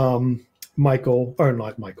at Michael, or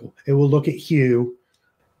not Michael. It will look at Hugh,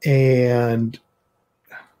 and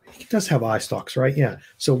he does have eye stalks, right? Yeah.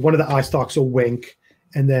 So one of the eye stalks will wink,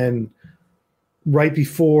 and then right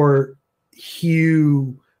before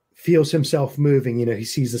Hugh feels himself moving, he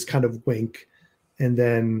sees this kind of wink, and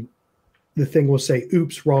then the thing will say,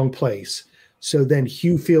 oops, wrong place. So then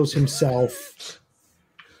Hugh feels himself,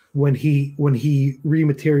 when he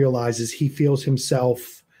rematerializes, he feels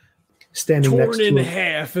himself standing torn next to in him.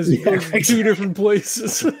 Half as he goes to two different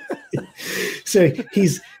places. So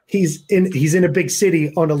he's in a big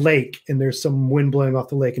city on a lake, and there's some wind blowing off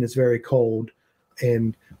the lake, and it's very cold.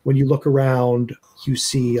 And when you look around, you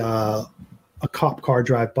see a cop car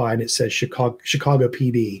drive by, and it says Chicago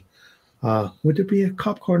PD. Would there be a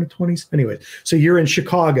cop car in the 20s? Anyway, so you're in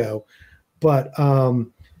Chicago, but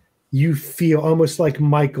you feel almost like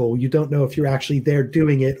Michael. You don't know if you're actually there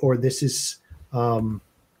doing it, or this is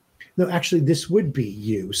no, actually this would be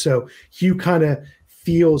you. So Hugh kind of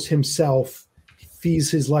feels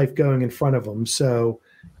his life going in front of him. So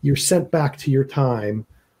you're sent back to your time,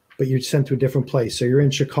 but you're sent to a different place. So you're in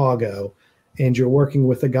Chicago, and you're working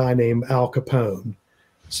with a guy named Al Capone.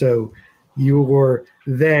 So you were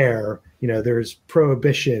there, there's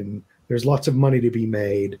prohibition, there's lots of money to be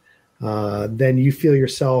made. Then you feel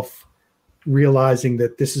yourself realizing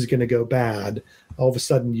that this is going to go bad. All of a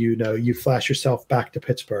sudden, you flash yourself back to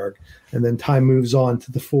Pittsburgh, and then time moves on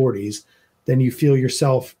to the 40s. Then you feel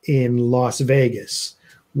yourself in Las Vegas,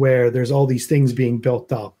 where there's all these things being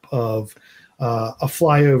built up of a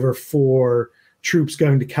flyover for troops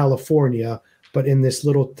going to California. But in this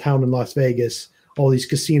little town in Las Vegas, all these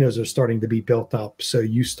casinos are starting to be built up. So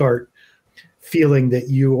you start feeling that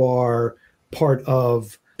you are part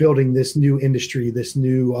of building this new industry, this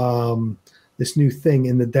new thing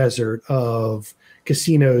in the desert of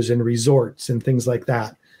casinos and resorts and things like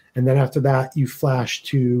that. And then after that, you flash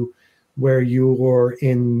to where you were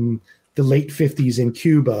in the late 50s in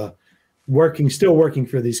Cuba, still working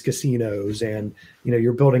for these casinos, and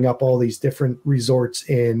you're building up all these different resorts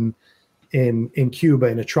in Cuba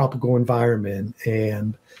in a tropical environment.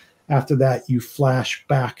 And after that, you flash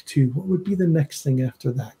back to what would be the next thing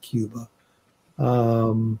after that, Cuba.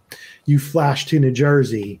 You flash to New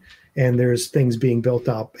Jersey, and there's things being built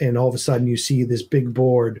up, and all of a sudden you see this big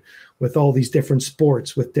board with all these different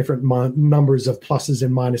sports with different numbers of pluses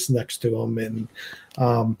and minuses next to them, and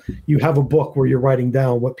you have a book where you're writing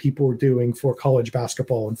down what people are doing for college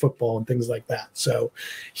basketball and football and things like that. So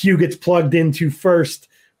Hugh gets plugged into first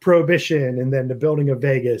Prohibition, and then the building of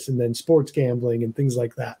Vegas, and then sports gambling and things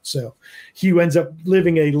like that. So Hugh ends up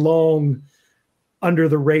living a long, under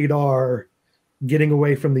the radar, getting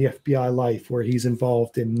away from the FBI life, where he's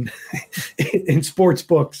involved in in sports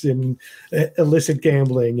books and illicit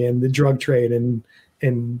gambling and the drug trade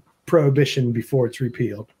and Prohibition before it's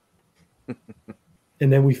repealed.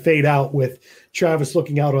 And then we fade out with Travis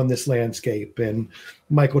looking out on this landscape, and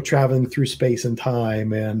Michael traveling through space and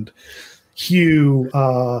time, and Hugh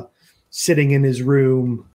sitting in his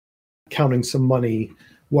room counting some money,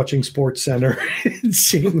 watching Sports Center and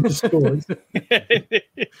seeing the scores.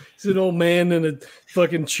 He's an old man in a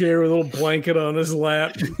fucking chair with a little blanket on his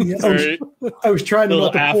lap. Yeah, I was trying to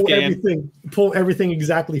not to pull everything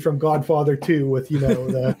exactly from Godfather 2 with, you know,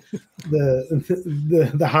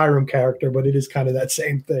 the Hiram character, but it is kind of that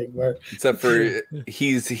same thing where, except for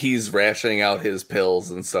he's rationing out his pills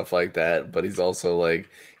and stuff like that, but he's also like,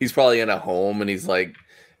 he's probably in a home and he's like,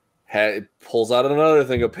 pulls out another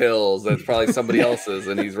thing of pills that's probably somebody else's,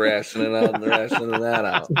 and he's rationing that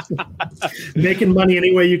out. Making money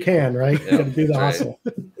any way you can, right? Yeah, you gotta do the hustle.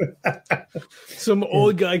 Some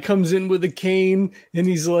old guy comes in with a cane and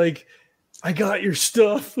he's like, I got your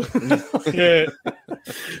stuff. Yeah.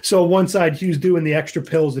 So one side, Hugh's doing the extra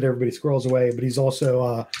pills that everybody squirrels away, but he's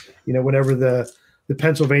also, you know, whenever the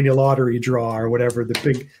Pennsylvania lottery draw or whatever,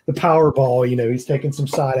 the Powerball, you know, he's taking some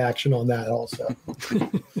side action on that also.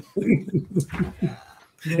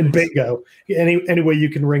 And bingo. Any way you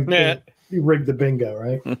can rig the bingo,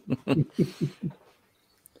 right?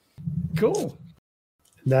 Cool.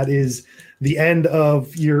 That is the end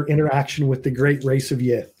of your interaction with the great race of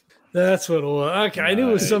Yith. That's what it was. Okay, I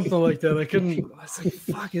knew it was something like that. I was like,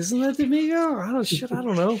 fuck, isn't that the Migo? I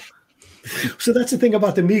don't know. So that's the thing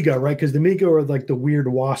about the Migo, right? Because the Migo are like the weird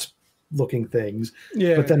wasp-looking things.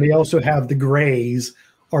 Yeah. But then they also have the Greys,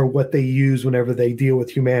 are what they use whenever they deal with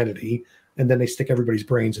humanity, and then they stick everybody's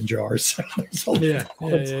brains in jars. Yeah.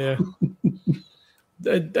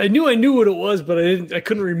 I knew what it was, but I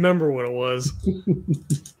couldn't remember what it was.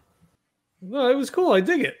 No, it was cool. I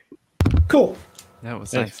dig it. Cool. That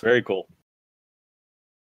was That's nice. very cool.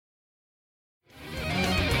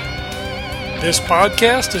 This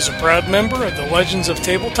podcast is a proud member of the Legends of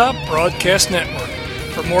Tabletop Broadcast Network.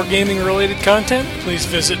 For more gaming-related content, please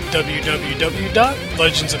visit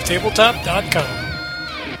www.legendsoftabletop.com.